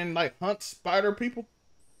travels and like hunts spider people.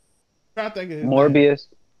 I'm trying to think of his Morbius.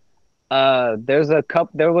 Name. There's a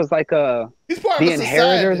couple. There was like the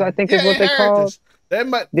Inheritors. I think is what they call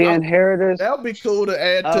the Inheritors. That would be cool to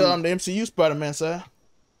add to the MCU Spider-Man side.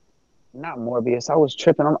 Not Morbius. I was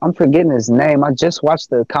tripping. I'm forgetting his name. I just watched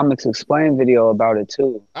the Comics Explain video about it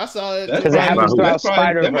too. I saw it because it happens throughout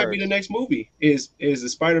Spider-Verse. That might be the next movie. Is the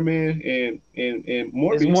Spider-Man and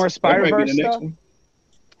Morbius? Is more Spider-Verse stuff?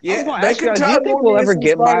 Yeah, do you think we'll ever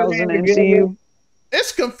get Miles in the MCU?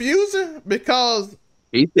 It's confusing because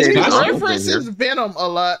he references Venom a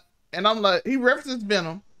lot, and I'm like, he references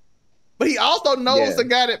Venom, but he also knows the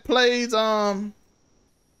guy that plays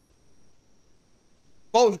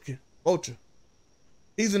Vulture.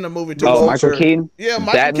 He's in the movie too. Oh, Michael Keaton. Yeah,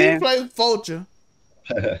 Michael Keaton plays Vulture.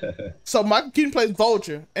 So Michael Keaton plays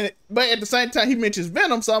Vulture, but at the same time he mentions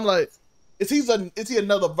Venom. So I'm like, is he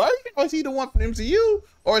another version, or is he the one from the MCU,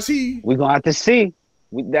 or is he? We're gonna have to see.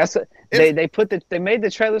 They made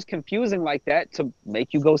the trailers confusing like that to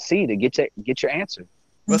make you go see to get your answer.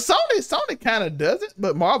 But Sony kind of does it,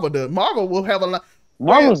 but Marvel does. Marvel will have a line.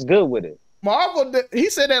 Marvel's good with it. Marvel, he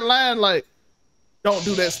said that line like, "Don't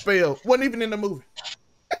do that spell." Wasn't even in the movie.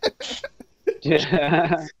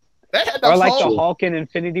 Yeah. Or like the Hulk in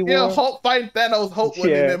Infinity War. Yeah, Hulk fighting Thanos. Hulk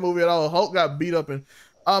wasn't in that movie at all. Hulk got beat up, and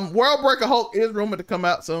Worldbreaker Hulk is rumored to come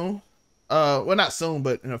out soon. Well, not soon,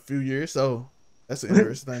 but in a few years. So that's an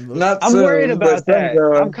interesting thing. I'm worried about that.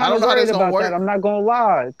 I'm kind of worried about that. I'm not gonna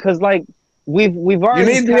lie, because like we've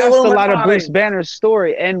already passed a lot of Bruce Banner's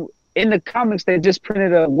story, and in the comics they just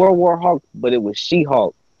printed a World War Hulk, but it was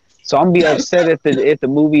She-Hulk. So I'm gonna be upset if the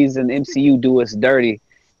movies and MCU do us dirty,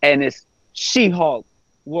 and it's She-Hulk,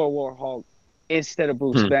 World War Hulk instead of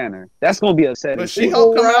Bruce Banner. That's gonna be upsetting. But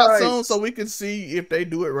She-Hulk coming out soon, so we can see if they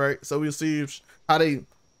do it right. So we'll see how they.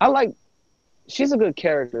 She's a good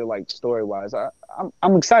character, like story wise.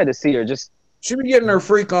 I'm excited to see her. Just she be getting her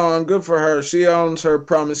freak on. Good for her. She owns her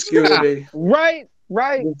promiscuity. Right.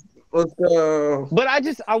 Let's go. But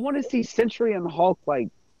I want to see Sentry and Hulk like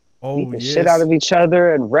beat the shit out of each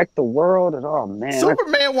other and wreck the world. And oh man,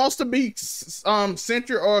 Superman wants to be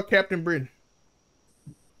Sentry or Captain Britain.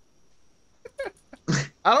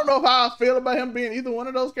 I don't know how I feel about him being either one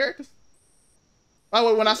of those characters. By the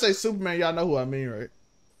way, when I say Superman, y'all know who I mean, right?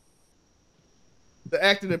 The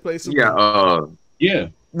actor that plays Superman. Yeah.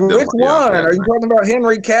 Which one? Are you talking about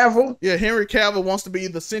Henry Cavill? Yeah, Henry Cavill wants to be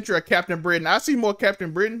either Sentry or Captain Britain. I see more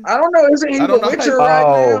Captain Britain. I don't know. Isn't he the Witcher right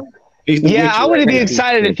now? He's the Yeah, Witcher I would right be now.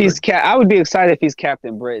 excited if he's I would be excited if he's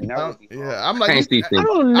Captain Britain. That would be Yeah, I'm Can't like, see I things.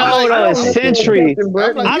 don't know like, though. I It's don't know. Century. Captain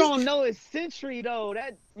Britain. like, I you- don't know. It's Century though.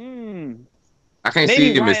 That I can't maybe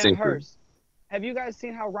see him as Ryan Century. Hurst. Have you guys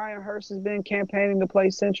seen how Ryan Hurst has been campaigning to play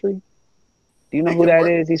Century? Do you know He who can that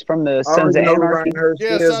work. is? He's from the I Sons already of know who Anarchy. Ryan Hurst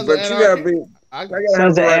Yeah, is, Sons of but you gotta Anarchy. be. I, I gotta Sons have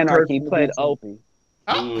of the right Anarchy. person He to played do so. Opie.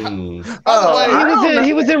 by the Oh, way, I don't know.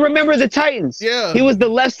 He was in Remember the Titans. Yeah. He was the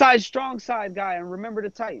left side, strong side guy in Remember the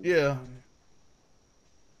Titans. yeah.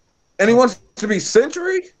 And he wants to be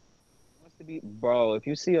Century? Wants to be, bro, if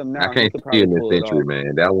you see him now, I he can't could see probably him as pull it Century, off.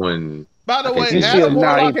 man. That one. By the I can way, see Adam him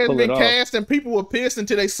now, Warlock he'd has pull been it off. cast, and people were pissed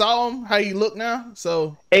until they saw him how he looked now.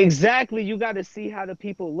 So Exactly. You got to see how the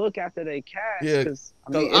people look after they cast. Yeah, Because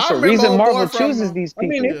I 'cause mean, I it's a remember reason old boy Marvel from, chooses these I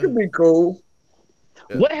people. mean, it could be cool.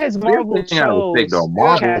 What has Marvel Thing I respect chose though,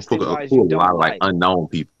 Marvel casting pull wise a you lot don't of like like? unknown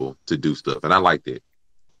people to do stuff, and I like that.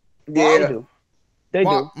 They Yeah. do. They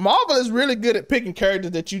do. Marvel is really good at picking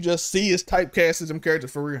characters that you just see as typecast as them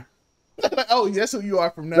characters for real. Like, oh, that's who you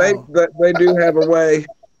are from now on. They do have a way.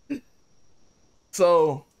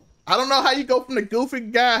 So I don't know how you go from the goofy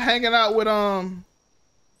guy hanging out with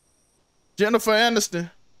Jennifer Aniston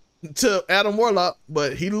to Adam Warlock,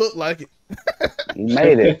 but he looked like it. He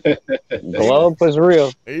made it. Glove was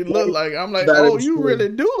real. He looked like I'm like, That oh, is you true. really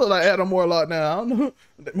do look like Adam Warlock now. I don't know.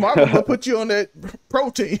 Marvel will put you on that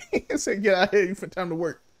protein and say, get out here, you for time to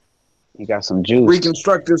work. He got some juice.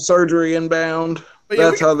 Reconstructive surgery inbound. But yeah,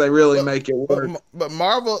 That's how they really make it work. But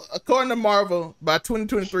Marvel, according to Marvel, by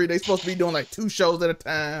 2023, they supposed to be doing like 2 shows at a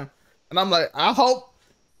time. And I'm like, I hope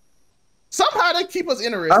somehow they keep us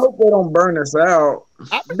interested. I hope they don't burn us out.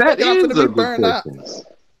 I think That they're is gonna a be good burned out. question.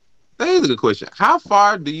 That is a good question. How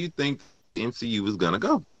far do you think the MCU is gonna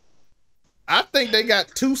go? I think they got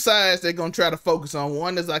 2 sides they're gonna try to focus on.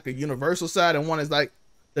 One is like a Universal side, and one is like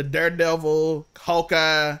the Daredevil,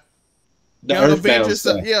 Hawkeye, The Young Earthbound Avengers.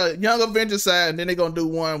 stuff. Yeah, Young Avengers side, and then they're gonna do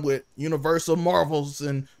one with Universal Marvels,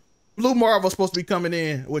 and Blue Marvel's supposed to be coming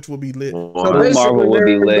in, which will be lit. So Blue basically, Marvel would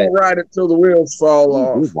be they're lit. gonna ride it till the wheels fall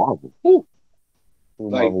off. Marvel. Blue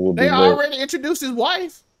Like, Marvel would be They lit. already introduced his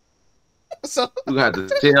wife. So We got to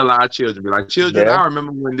tell our children, be like, children, Yeah. I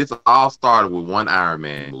remember when this all started with one Iron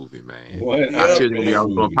Man movie, man. One Our Iron children will be Man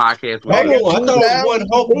on movie. podcast with Hold us. on, I thought it was one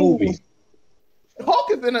Hulk movie.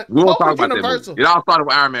 Hulk is in a We won't Hulk talk was about that Universal. movie. It all started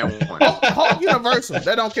with Iron Man 1. Hulk Universal.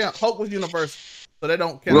 They don't count. Hulk was Universal, so they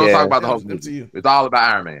don't We count. don't Yeah. talk about the Hulk MCU. movie. It's all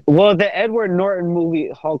about Iron Man. Well, the Edward Norton movie,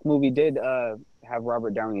 Hulk movie, did have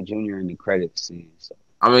Robert Downey Jr. in the credits scene. So.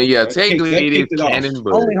 I mean, yeah, That technically it kicked is it off. canon,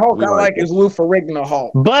 but Only Hulk we I like like it. is Lou Ferrigno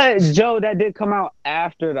Hulk. But Joe, that did come out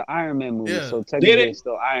after the Iron Man movie, Yeah. so technically Did it? it's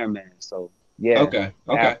still Iron Man. So yeah, Okay.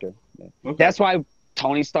 after. Okay. That's why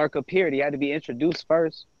Tony Stark appeared. He had to be introduced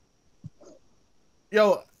first.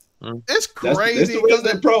 Yo, Mm. it's That's crazy the because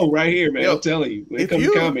Resident Pro right here, man. Yo, I'm telling you. When it if comes to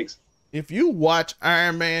you- comics. if you watch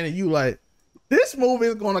Iron Man and you like, this movie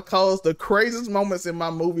is gonna cause the craziest moments in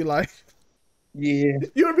my movie life, Yeah.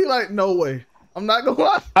 you would be like, no way. I'm not gonna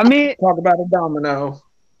lie. I mean, Talk about a domino.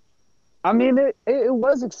 it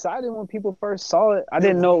was exciting when people first saw it. I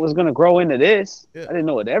didn't know it was gonna grow into this. Yeah. I didn't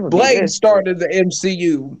know it ever. be Blade this. started the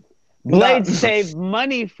MCU. Blade Not- saved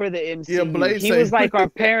money for the MCU. Yeah, Blade he saved was like our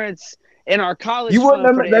parents in our college. You wouldn't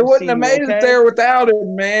fund have, for they the wouldn't have MCU, made okay? it there without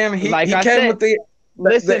him, man. He Like I came said, with the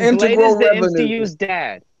Listen, Blade integral is the revenue. MCU's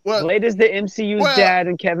dad. Well, Blade is the MCU's well- dad,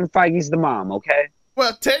 and Kevin Feige's the mom. Okay,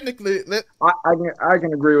 well, technically, I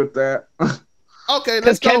can agree with that. okay, because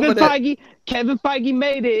let's go over that. Kevin Feige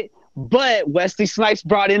made it, but Wesley Snipes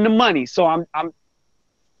brought in the money. So I'm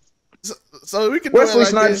So we can do it Wesley like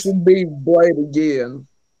Snipes this. should be Blade again.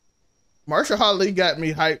 Marshall Holly got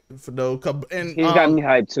me hyped for though, and he's got me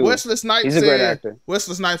hyped too. Wesley Snipes He's a said, great actor.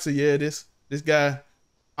 Wesley Snipes said, yeah, this guy,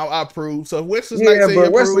 I approve. So if Wesley Snipes Yeah, said, but he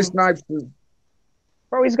Wesley approved, Snipes is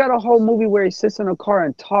Bro, he's got a whole movie where he sits in a car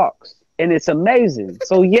and talks, and it's amazing.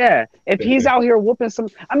 So yeah, if he's out here whooping some,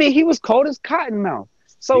 I mean, he was cold as Cottonmouth.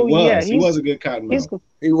 So he was a good cottonmouth.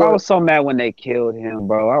 he I was was so mad when they killed him,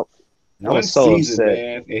 bro. I One was so season,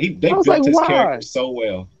 upset. man. And they I was built like, his why? character so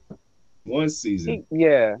well. One season.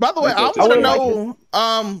 Yeah. by the way, I I want to would've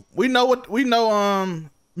know. We know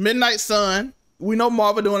Midnight Sun. We know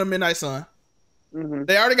Marvel doing a Midnight Sun. Mhm.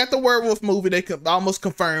 They already got the Werewolf movie. They almost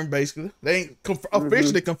confirmed, basically. They ain't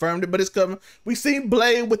officially confirmed it, but it's coming. We seen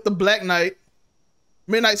Blade with the Black Knight.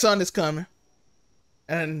 Midnight Sun is coming,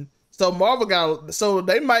 and so Marvel got. So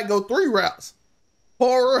they might go 3 routes: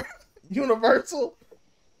 horror, Universal,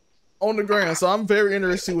 on the ground. So I'm very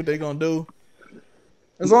interested to see what they're gonna do.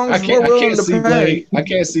 As long as I we're willing can't to see pay. Blade. I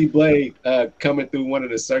can't see Blade coming through one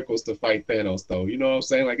of the circles to fight Thanos, though. You know what I'm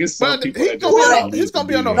saying? Like it's some But people he's that gonna just be don't on, need he's to gonna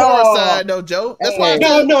be be on the there. horror No. side though, Joe. That's why I Hey.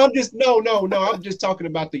 said, No. I'm just talking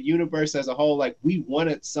about the universe as a whole. Like we want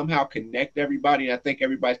to somehow connect everybody, and I think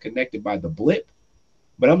everybody's connected by the blip.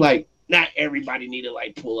 But I'm like, not everybody need to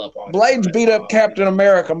like pull up on. Blade's beat up Captain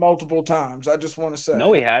America multiple times. I just want to say.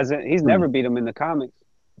 No, he hasn't. He's never beat him in the comics.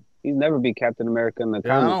 He's never beat Captain America in the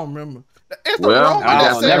yeah, I comics. don't remember. It's the Well, rumor I that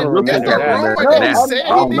don't said, never it's the remember that. rumor No, that said I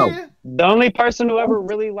don't he know. did. The only person who ever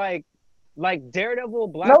really like Daredevil,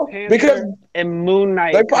 Black No, Panther, because and Moon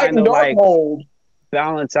Knight They kind fighting of like Darkhold.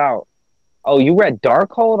 balance out. Oh, you read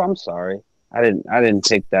Darkhold? I'm sorry. I didn't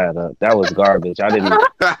pick that up. That was garbage. I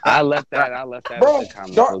left that Bro, at the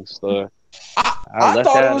comic Dark- book store. I left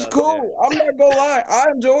thought that it was up cool. there. I'm not gonna lie.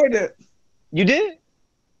 I enjoyed it. You did?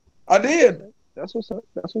 I did. That's what's up.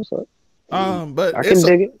 That's what's up. But I can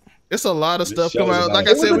dig it. it's a lot of This stuff show's coming out. about Like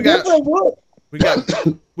I It was said, a different look.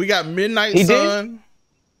 we got Midnight He did? Sun.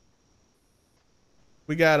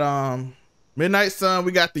 We got Midnight Sun.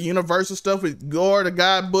 We got the Universal stuff with Gore, the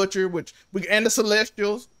God Butcher, and the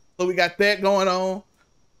Celestials. So we got that going on.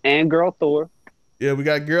 And Girl Thor. Yeah, we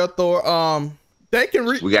got Girl Thor. They can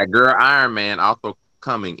We got Girl Iron Man also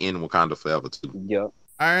coming in Wakanda Forever too. Yep.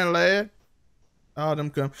 Iron Lad. All them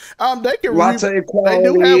come. They can Latte they do quality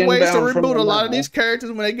have ways to inbound from reboot a the lot of mouth. these characters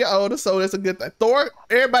when they get older, so that's a good thing. Thor,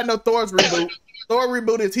 everybody know Thor's reboot. Thor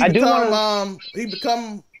reboot is he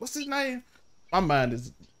become what's his name? My mind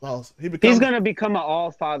is lost. He's gonna become an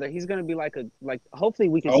all father. He's gonna be like hopefully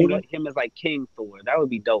we can see him as like King Thor. That would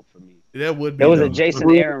be dope for me. That would be. There was a dope.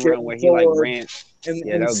 Jason Aaron run where he like ran. in the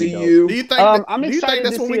Yeah, that would be dope. MCU. Do you think? I'm do you excited think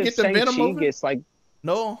that's to when see we if get the Venom Shang-Chi movie? gets like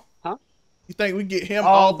No. Huh? You think we get him Oh,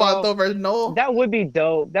 all bro. Thor versus Noah? that would be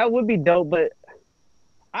dope. That would be dope, but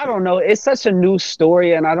I don't know. It's such a new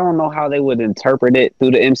story, and I don't know how they would interpret it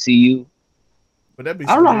through the MCU. But that'd be.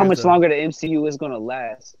 I don't know how some much weird longer the MCU is gonna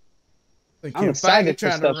last. stuff. I'm excited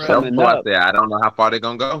for stuff That's coming what I up. said. I don't know how far they're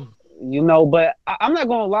gonna go. You know, but I'm not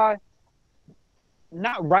gonna lie.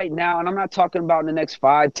 Not right now, and I'm not talking about in the next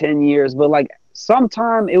 5-10 years, but like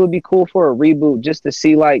sometime it would be cool for a reboot just to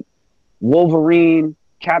see like Wolverine,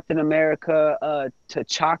 Captain America,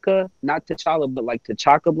 T'Chaka, not T'Challa, but like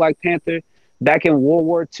T'Chaka Black Panther back in World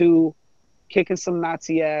War II, kicking some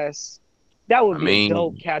Nazi ass. That would be a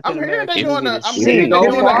dope Captain I'm hearing America they doing movie the- to I'm see. hearing they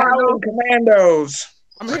doing the- Howling Commandos.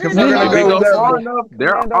 I'm If hearing we're they gonna doing go the- that far way. enough, there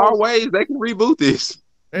Commandos. are ways they can reboot this.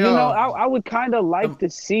 You know, I would kind of like to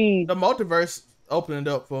see. the multiverse opening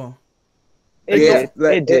up for. It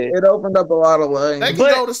did. It opened up a lot of lanes. They can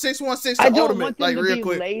But go to 616 I to don't Ultimate want them like to real be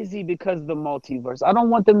quick. lazy because of the multiverse. I don't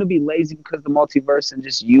want them to be lazy because of the multiverse and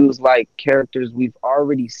just use like characters we've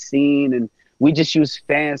already seen, and we just use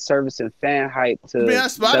fan service and fan hype to. To be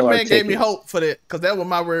honest, sell our Spider-Man gave me tickets. hope for that because that was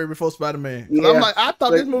my worry before Spider-Man. Yeah. I'm like, I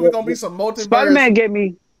thought this movie gonna be some multiverse. Spider-Man gave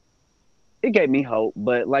me hope,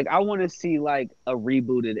 but like I want to see like a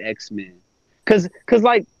rebooted X-Men, cause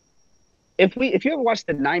like if you ever watched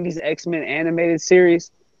the '90s X-Men animated series,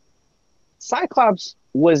 Cyclops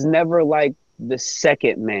was never like the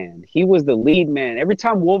second man. He was the lead man. Every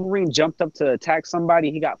time Wolverine jumped up to attack somebody,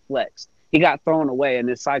 he got flexed. He got thrown away, and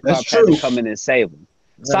then Cyclops That's had true. to come in and save him.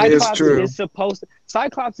 That is true.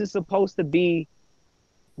 Cyclops is supposed to be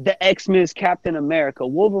the X-Men's Captain America.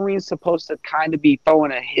 Wolverine's supposed to kind of be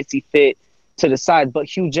throwing a hissy fit to the side, but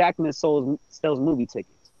Hugh Jackman sells movie tickets.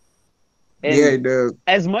 And Yeah, he does.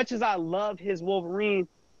 as much as I love his Wolverine,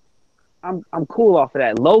 I'm cool off of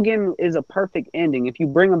that. Logan is a perfect ending. If you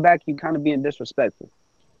bring him back, you kind of being disrespectful.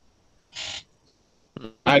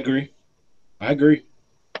 I agree.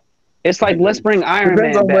 It's like let's bring Iron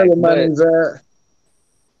Depends Man on where back. the money's at.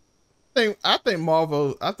 I think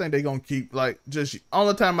Marvel. I think they're gonna keep like just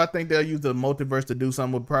only time I think they'll use the multiverse to do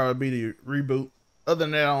something would probably be the reboot. Other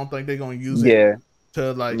than that, I don't think they're gonna use it. Yeah.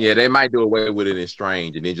 To like. Yeah, they might do away with it in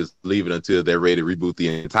Strange and then just leave it until they're ready to reboot the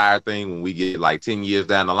entire thing. When we get like 10 years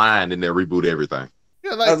down the line, then they'll reboot everything.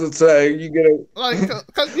 Yeah, like, As I say, you get a like,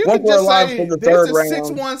 because you Once can we're just alive say for the this third is round.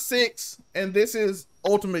 616 and this is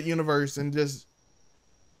Ultimate Universe, and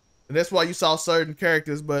that's why you saw certain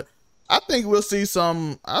characters. But I think we'll see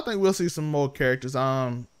some. I think we'll see some more characters.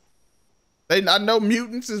 I know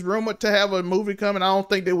Mutants is rumored to have a movie coming. I don't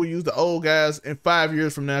think they will use the old guys in 5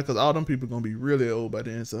 years from now because all them people gonna be really old by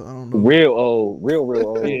then. So I don't know. Real old.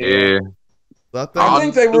 Yeah. So I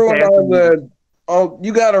think they ruined all the. Oh,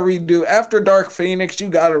 you got to redo after Dark Phoenix. You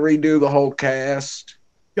got to redo the whole cast.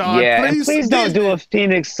 God, Yeah, and please don't Disney. do a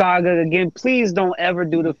Phoenix Saga again. Please don't ever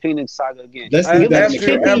do the Phoenix Saga again. Let's I- do that. after-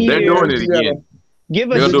 in the after- They're doing it you gotta- again.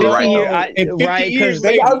 Give us They'll do it 50 right. year, In 50 right? years,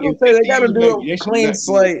 Because I was gonna say they got to do They a should clean not do it.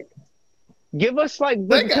 slate. Give us like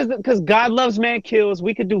They got- because God Loves Man Kills.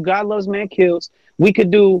 We could do God Loves Man Kills. We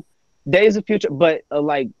could do Days of Future, but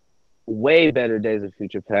like way better Days of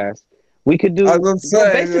Future Past. We could do I was gonna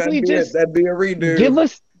say basically that'd be a redo.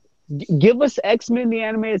 give us X-Men the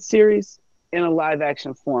animated series in a live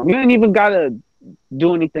action form. You ain't even gotta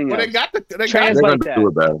do anything Well, else. they got They're Translate gonna do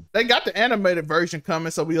it better. they got the animated version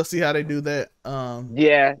coming, so we'll see how they do that.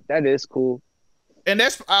 Yeah, that is cool. And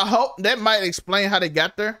I hope that might explain how they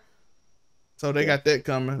got there. So they got that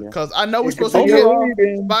coming because I know we're supposed to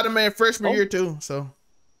get Spider-Man freshman year too. So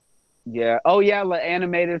yeah, like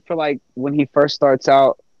animated for like when he first starts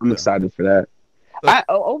out. I'm excited for that.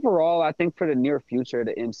 Overall, I think for the near future,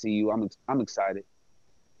 the MCU, I'm excited.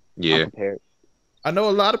 Yeah, I'm prepared. I know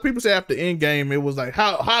a lot of people say after Endgame, it was like,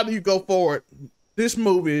 how do you go forward? This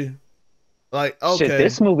movie, like, okay, shit,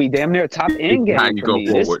 this movie damn near top Endgame for me.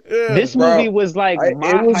 This movie was like my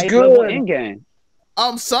hype level Endgame.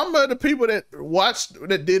 Some of the people that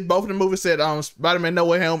did both of the movies said Spider-Man No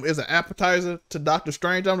Way Home is an appetizer to Doctor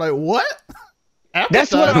Strange. I'm like, what?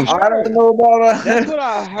 That's what I heard. I don't know about That's what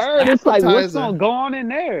I heard. It's like, what's gonna go on in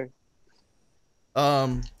there?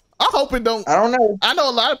 I hope it don't. I don't know. I know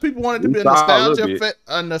a lot of people want it to be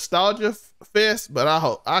a nostalgia fest, but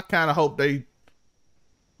I kind of hope they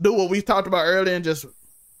do what we talked about earlier and just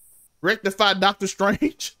rectify Doctor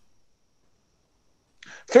Strange.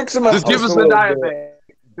 Fix him up. Just give us a diamond.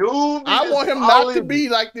 Dude, I want him not to be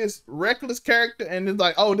like this reckless character and it's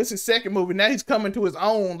like, oh, this is second movie. Now he's coming to his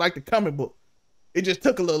own like the comic book. It just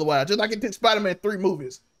took a little while. Just like it took Spider-Man 3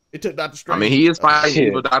 movies. It took Doctor Strange. I mean, he is fighting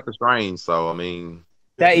evil Doctor Strange, so I mean,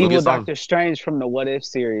 that evil Doctor Strange from the What If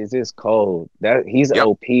series is cold. He's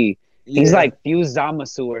OP. He's like Fuse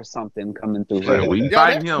Zamasu or something coming through. Yeah, we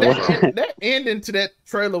fighting him. That ending to that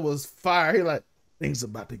trailer was fire. He like, things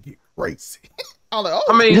about to get crazy. I'm like, oh.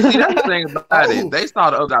 I mean, see, that's the thing about it. They saw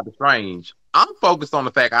the other Doctor Strange. I'm focused on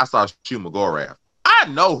the fact I saw Shuma Gorath. I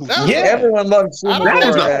know who. Everyone loves Shuma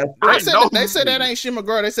Gorath. They said that ain't Shuma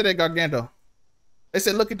Gorath. They said that Gargano. They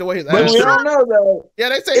said, look at the way his eyes. But we don't know though. Yeah,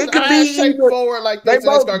 they say it could be shaped forward like they this.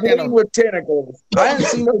 both Gargano with tentacles. I haven't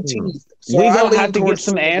seen no teeth. So we're gonna have to get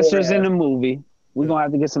some answers in the movie. We're gonna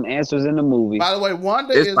have to get some answers in the movie. By the way,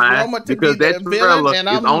 Wanda is rumored to be the villain, and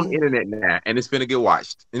I'm on the internet now, and it's finna get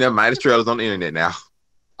watched. And that mighty trailer's on the internet now.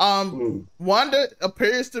 Wanda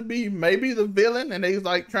appears to be maybe the villain, and they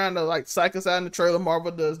like trying to like psych us out in the trailer.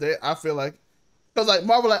 Marvel does that. I feel like because like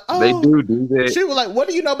Marvel like, oh, they do that. She was like, what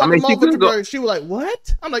do you know about the multiverse? She was like,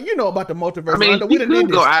 what? I'm like, you know about the multiverse. I mean, she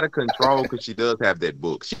could go out of control because she does have that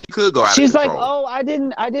book. She could go out. She's of like, control. oh, I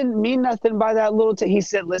didn't mean nothing by that little. He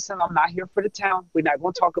said, listen, I'm not here for the town. We're not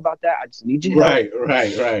going to talk about that. I just need you. Right.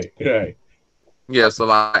 Yeah, so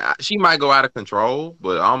like she might go out of control,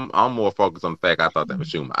 but I'm more focused on the fact I thought that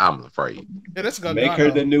was Shuma. I'm afraid. Yeah, that's gonna make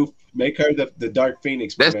her the Dark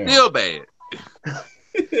Phoenix. That's still bad.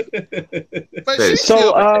 But hey,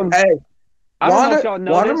 I don't know if y'all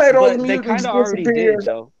know Wanda this, made all but the they kind of already did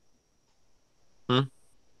though.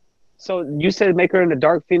 So you said make her in the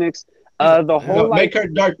Dark Phoenix. The whole make her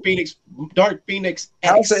Dark Phoenix.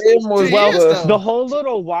 House of M was the whole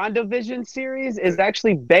little WandaVision series is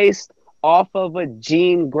actually based off of a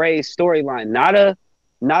Jean Grey storyline, not a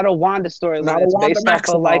Wanda storyline. It's based off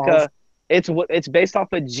of like it's based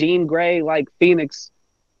off of Jean Grey like Phoenix.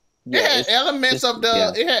 It had elements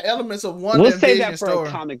of Wanda. We'll save that for a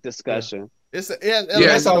comic discussion. That's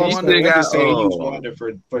all I'm saying. Use Wanda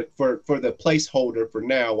for the placeholder for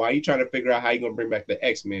now. While you trying to figure out how you gonna bring back the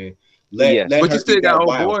X-Men. Let but her you still got old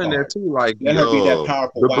boy card. in there too. Like let her be that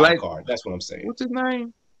powerful wild black card. That's what I'm saying. What's his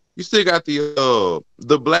name? You still got the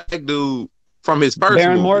black dude from his first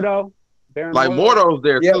Baron movie. Mordo. Mordo's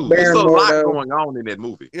there too. There's a lot going on in that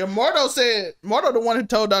movie. Yeah, Mordo the one who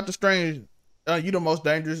told Doctor Strange, "You the most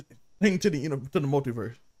dangerous thing to the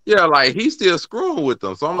multiverse." Yeah, like he's still screwing with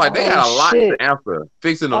them. So I'm like, they got a lot to answer.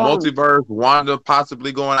 Fixing the multiverse, Wanda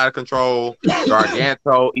possibly going out of control,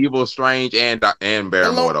 Garganto, Evil Strange, and Baron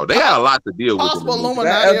Mordo. They got a lot to deal with. Possible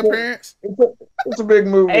Illuminati appearance. It's a big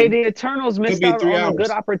movie. Hey, the Eternals missed out on a good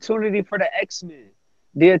opportunity for the X-Men.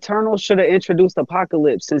 The Eternals should have introduced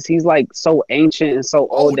Apocalypse since he's like so ancient and so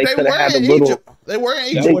old. They could have had a little. They were in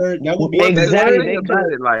Egypt. That would be exactly.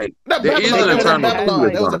 Like there is an Eternal.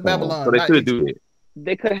 It was a Babylon. So they could do it.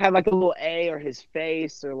 They could have had like a little A or his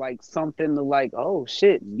face or like something to like, oh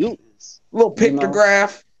shit, mutants. Little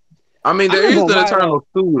pictograph. I mean, there is an Eternal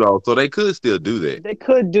too, though, so they could still do that. They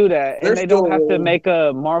could do that, and they don't have to make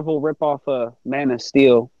a Marvel ripoff of Man of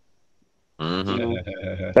Steel. Mm-hmm. You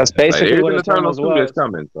know, that's basically what Eternals was.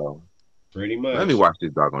 Coming, so pretty much. Let me watch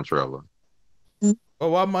this doggone trailer. Well,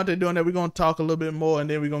 while Montay doing that, we're gonna talk a little bit more, and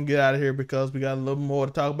then we're gonna get out of here because we got a little more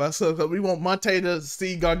to talk about. So we want Montay to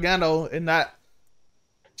see Gargano and not.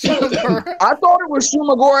 I thought it was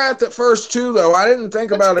Shumagorath at first too, though. I didn't think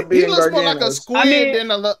about it being Gargano. He looks Gargano. more like a squid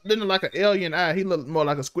than like an alien eye. He looked more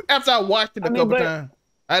like a squid. After I watched it a couple times,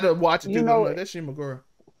 I had to watch it too. Like, that's Shumagorath.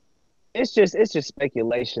 It's just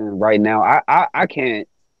speculation right now. I can't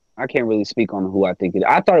really speak on who I think it is.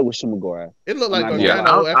 I thought it was Shumagorath. It looked like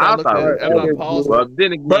Gargano after I paused. Well,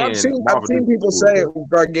 then again, but I've seen people say it was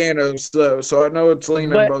Gargano, so I know it's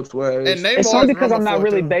leaning both ways. And it's only because I'm not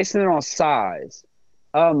really basing it on size.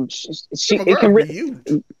 It can really. He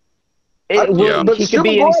could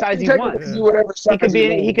be any size he wants.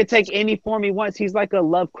 He could take any form he wants. He's like a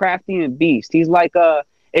Lovecraftian beast. He's like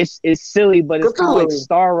it's silly, but it's kind of like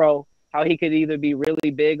Starro. How he could either be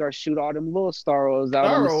really big or shoot all them little Starros out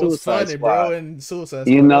on the Suicide Squad. Bro, in Suicide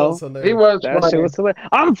Squad. You know, he was that shit was hilarious.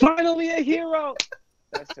 I'm finally a hero.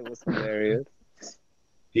 That shit was hilarious.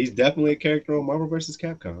 He's definitely a character on Marvel vs.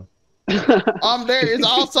 Capcom. There is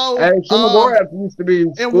also Shumagorath used to be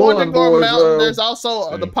in Wonder Girl Mountain. There's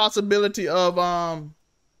also the possibility of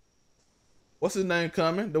what's his name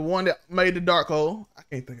coming? The one that made the Darkhold. I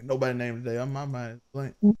can't think of nobody's name today. My mind is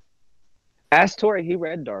blank. Ask Tori, he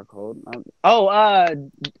read Darkhold.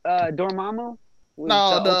 Dormammu?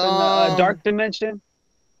 No, the Dark Dimension.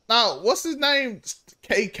 No, what's his name?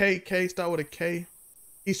 K start with a K.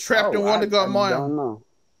 He's trapped in Wonder Girl Mountain. I don't know.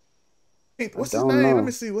 What's his name? Let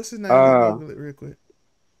me see. What's his name? Google it real quick.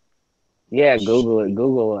 Yeah, Google it.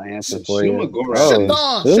 Google will answer for you.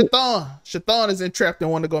 Chthon is trapped in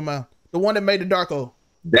Wonder Girl Mountain. The one that made the Darkhold.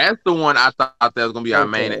 That's the one I thought that was gonna be our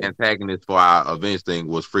main antagonist for our Avenge thing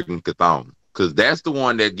was freaking Chthon. Because that's the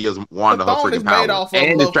one that gives Wanda her freaking power.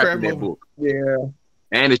 And it's trapped in that book. Yeah.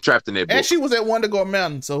 And it's trapped in that book. And she was at Wonder Girl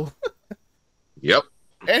Mountain, so. Yep.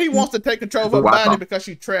 And he wants to take control of her body because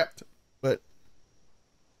she's trapped. But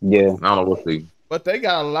yeah, I don't know what they. But they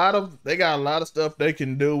got a lot of stuff they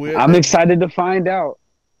can do with. I'm excited to find out.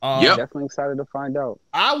 Yep. Definitely excited to find out.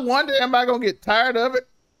 I wonder, am I gonna get tired of it?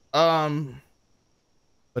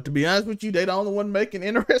 But to be honest with you, they the only one making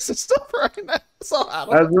interesting stuff right now. So I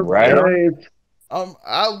don't know. Right.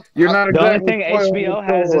 You're not the only thing HBO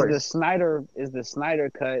has is the Snyder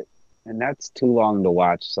cut, and that's too long to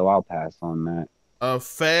watch. So I'll pass on that.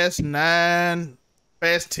 Fast 9,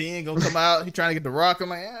 Fast 10 gonna come out. He trying to get the Rock. I'm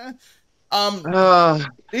like,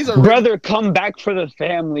 these are brother, come back for the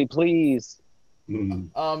family, please.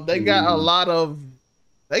 They got a lot of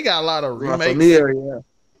remakes.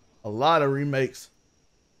 A lot of remakes.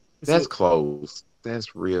 That's close.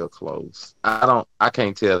 That's real close. I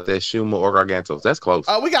can't tell if that's Shuma or Gargantos. That's close.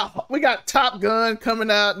 We got Top Gun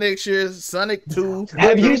coming out next year. Sonic 2.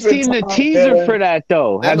 Have you seen the teaser for that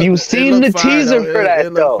though? Have you seen the teaser for that though?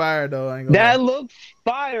 It looked fire though. That looked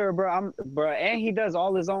fire, bro. And he does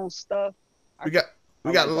all his own stuff. We got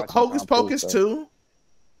Hocus Pocus 2.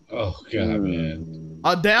 Oh god, man.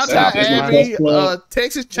 Downtown Abbey,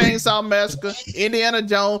 Texas Chainsaw Massacre, Indiana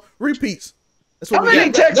Jones repeats. That's what How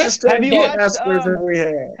many Texas Chainsaw Massacres have we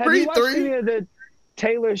had? Have you watched any of the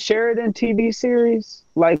Taylor Sheridan TV series?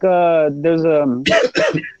 Like, there's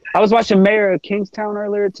I was watching Mayor of Kingstown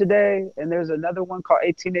earlier today, and there's another one called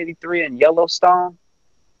 1883 in Yellowstone.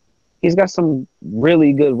 He's got some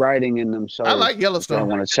really good writing in them shows. I like Yellowstone. I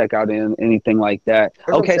want to check out anything like that.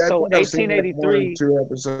 Okay, so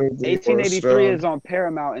 1883 is on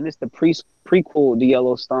Paramount, and it's the prequel to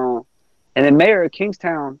Yellowstone. And then Mayor of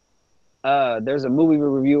Kingstown, there's a movie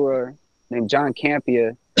reviewer named John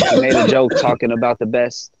Campia. He made a joke talking about the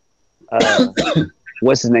best,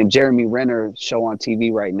 what's his name, Jeremy Renner show on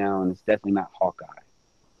TV right now, and it's definitely not Hawkeye.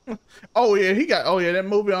 Oh yeah, that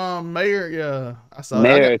movie on Mayor. Yeah, I saw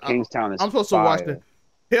Mayor of Kingstown. I'm supposed to watch that.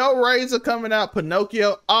 Hellraiser coming out,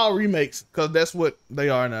 Pinocchio, all remakes because that's what they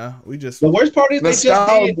are now. The worst part is they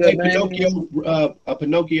just did a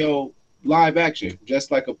Pinocchio live action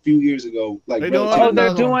just like a few years ago. Like they're doing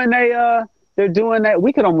that.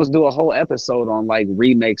 We could almost do a whole episode on like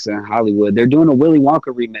remakes in Hollywood. They're doing a Willy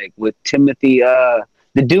Wonka remake with Timothy, the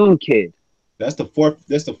Dune kid. That's the fourth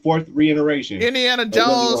reiteration. Indiana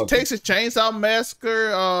Jones, Texas Chainsaw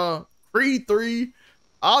Massacre, Creed 3,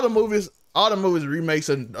 all the movies remakes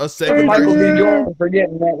a second. Michael B. Jordan for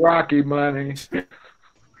getting that Rocky money.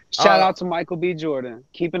 Shout out to Michael B. Jordan,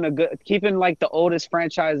 keeping like the oldest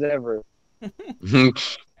franchise ever.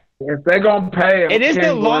 If they're gonna pay him, it is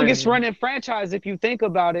the longest running franchise. If you think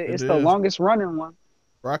about it, it's the longest running one.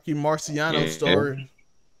 Rocky Marciano story.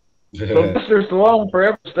 Sylvester Stallone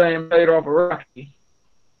forever staying paid off of Rocky.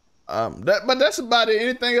 But that's about it.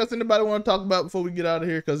 Anything else anybody want to talk about before we get out of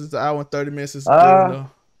here? Because it's an hour and 30 minutes.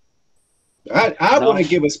 I want to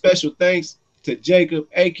give a special thanks to Jacob,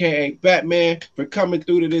 aka Batman, for coming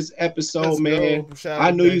through to this episode, man.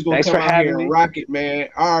 I knew he was gonna come out here and rock it, man.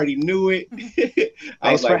 I already knew it.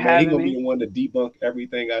 I was like, man, he's gonna be the one to debunk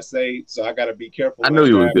everything I say, so I gotta be careful. I know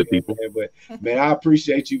you were good people, man, but man, I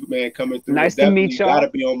appreciate you, man, coming through. Nice to meet y'all.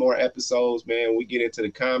 Gotta be on more episodes, man. We get into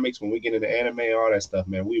the comics, when we get into anime, all that stuff,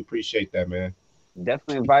 man. We appreciate that, man.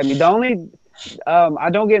 Definitely invite me. The only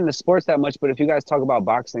I don't get into sports that much, but if you guys talk about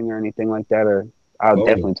boxing or anything like that, or I'll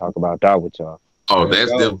definitely talk about that with y'all. Oh,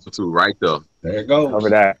 that's them too, right there. There you go. Cover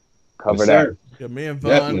that. Cover that. Yeah, me and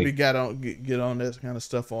Vaughn, we got on get on that kind of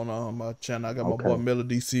stuff on my channel. I got my boy Miller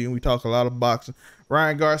DC, and we talk a lot of boxing.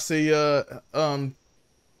 Ryan Garcia,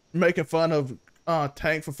 making fun of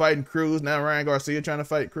Tank for fighting Cruz. Now Ryan Garcia trying to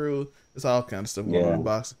fight Cruz. It's all kind of stuff going on in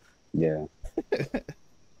boxing. Yeah.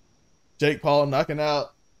 Jake Paul knocking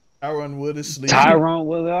out Tyron Woodley. Tyron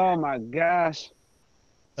Woodley. Oh my gosh.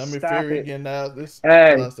 Tommy Fury getting out. This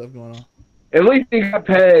a lot of stuff going on. At least he got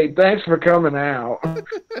paid. Thanks for coming out.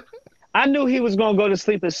 I knew he was gonna go to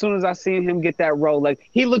sleep as soon as I seen him get that role. Like,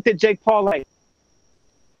 he looked at Jake Paul like,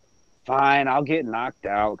 fine, I'll get knocked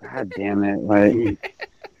out. God damn it! Like,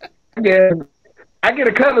 I get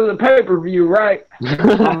a cut of the pay-per-view, right? I'm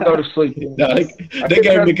gonna go to sleep. No, they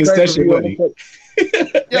gave him the concession money.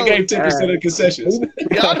 They gave 10% of the concessions.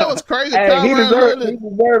 Y'all know what's crazy? He deserved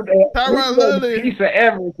a piece of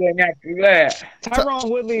everything after that.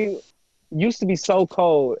 Tyron Woodley used to be so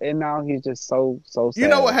cold, and now he's just so sad. You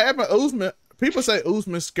know what happened? Usman. People say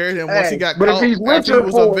Usman scared him once he got caught. After he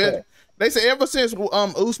was a vet. They say ever since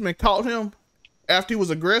Usman caught him after he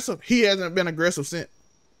was aggressive, he hasn't been aggressive since.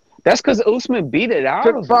 That's because Usman beat it out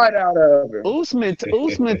of him. Fight out of him. Usman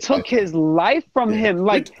took his life from him.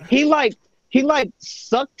 Like, he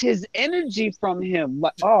sucked his energy from him.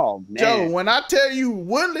 Like, oh man. Joe, when I tell you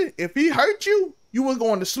Woodley, if he hurt you, you was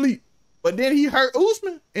going to sleep. But then he hurt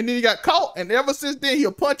Usman, and then he got caught, and ever since then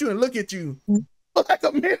he'll punch you and look at you like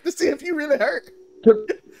a man to see if you really hurt. Took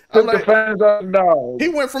the fans off the dog. He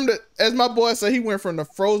went from as my boy said, he went from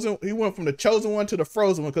the chosen one to the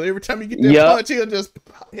frozen one, because every time you get that punch, he'll just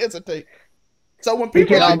hesitate. So when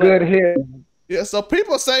people a good hit. Yeah, so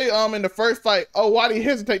people say in the first fight, oh, why did he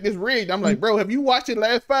hesitate this rigged? I'm like, bro, have you watched the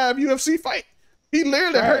last 5 UFC fight? He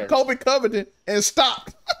literally hurt Kobe Covington and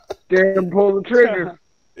stopped. Scared him pull the trigger.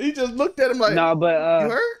 He just looked at him like, no, but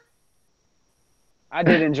you hurt? I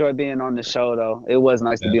did enjoy being on the show, though. It was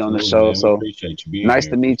nice to be on the show. Man. So nice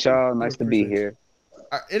to meet y'all. Nice to be here.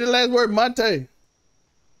 Any last word, Montay?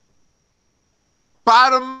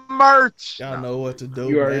 Spider merch. Y'all know what to do.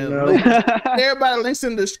 You already know. Everybody links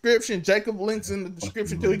in the description. Jacob links in the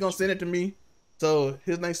description too. He's gonna send it to me. So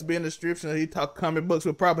his links will be in the description. He talk comic books.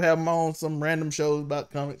 We'll probably have him on some random shows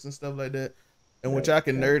about comics and stuff like that. And which I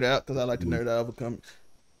can nerd out because I like to nerd out over comics.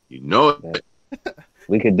 You know it.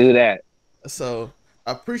 We could do that. So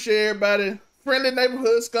I appreciate everybody. Friendly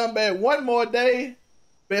neighborhood scumbag. One more day.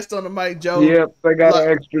 Best on the mic, Joe. Yep, they got an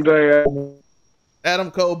extra day.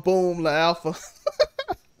 Adam Cole, boom, La Alpha.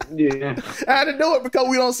 Yeah. I had to do it because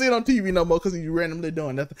we don't see it on TV no more because he's randomly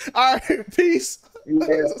doing nothing. All right, peace.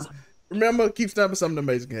 Yeah. Remember, keep stumping something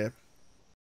amazing can happen.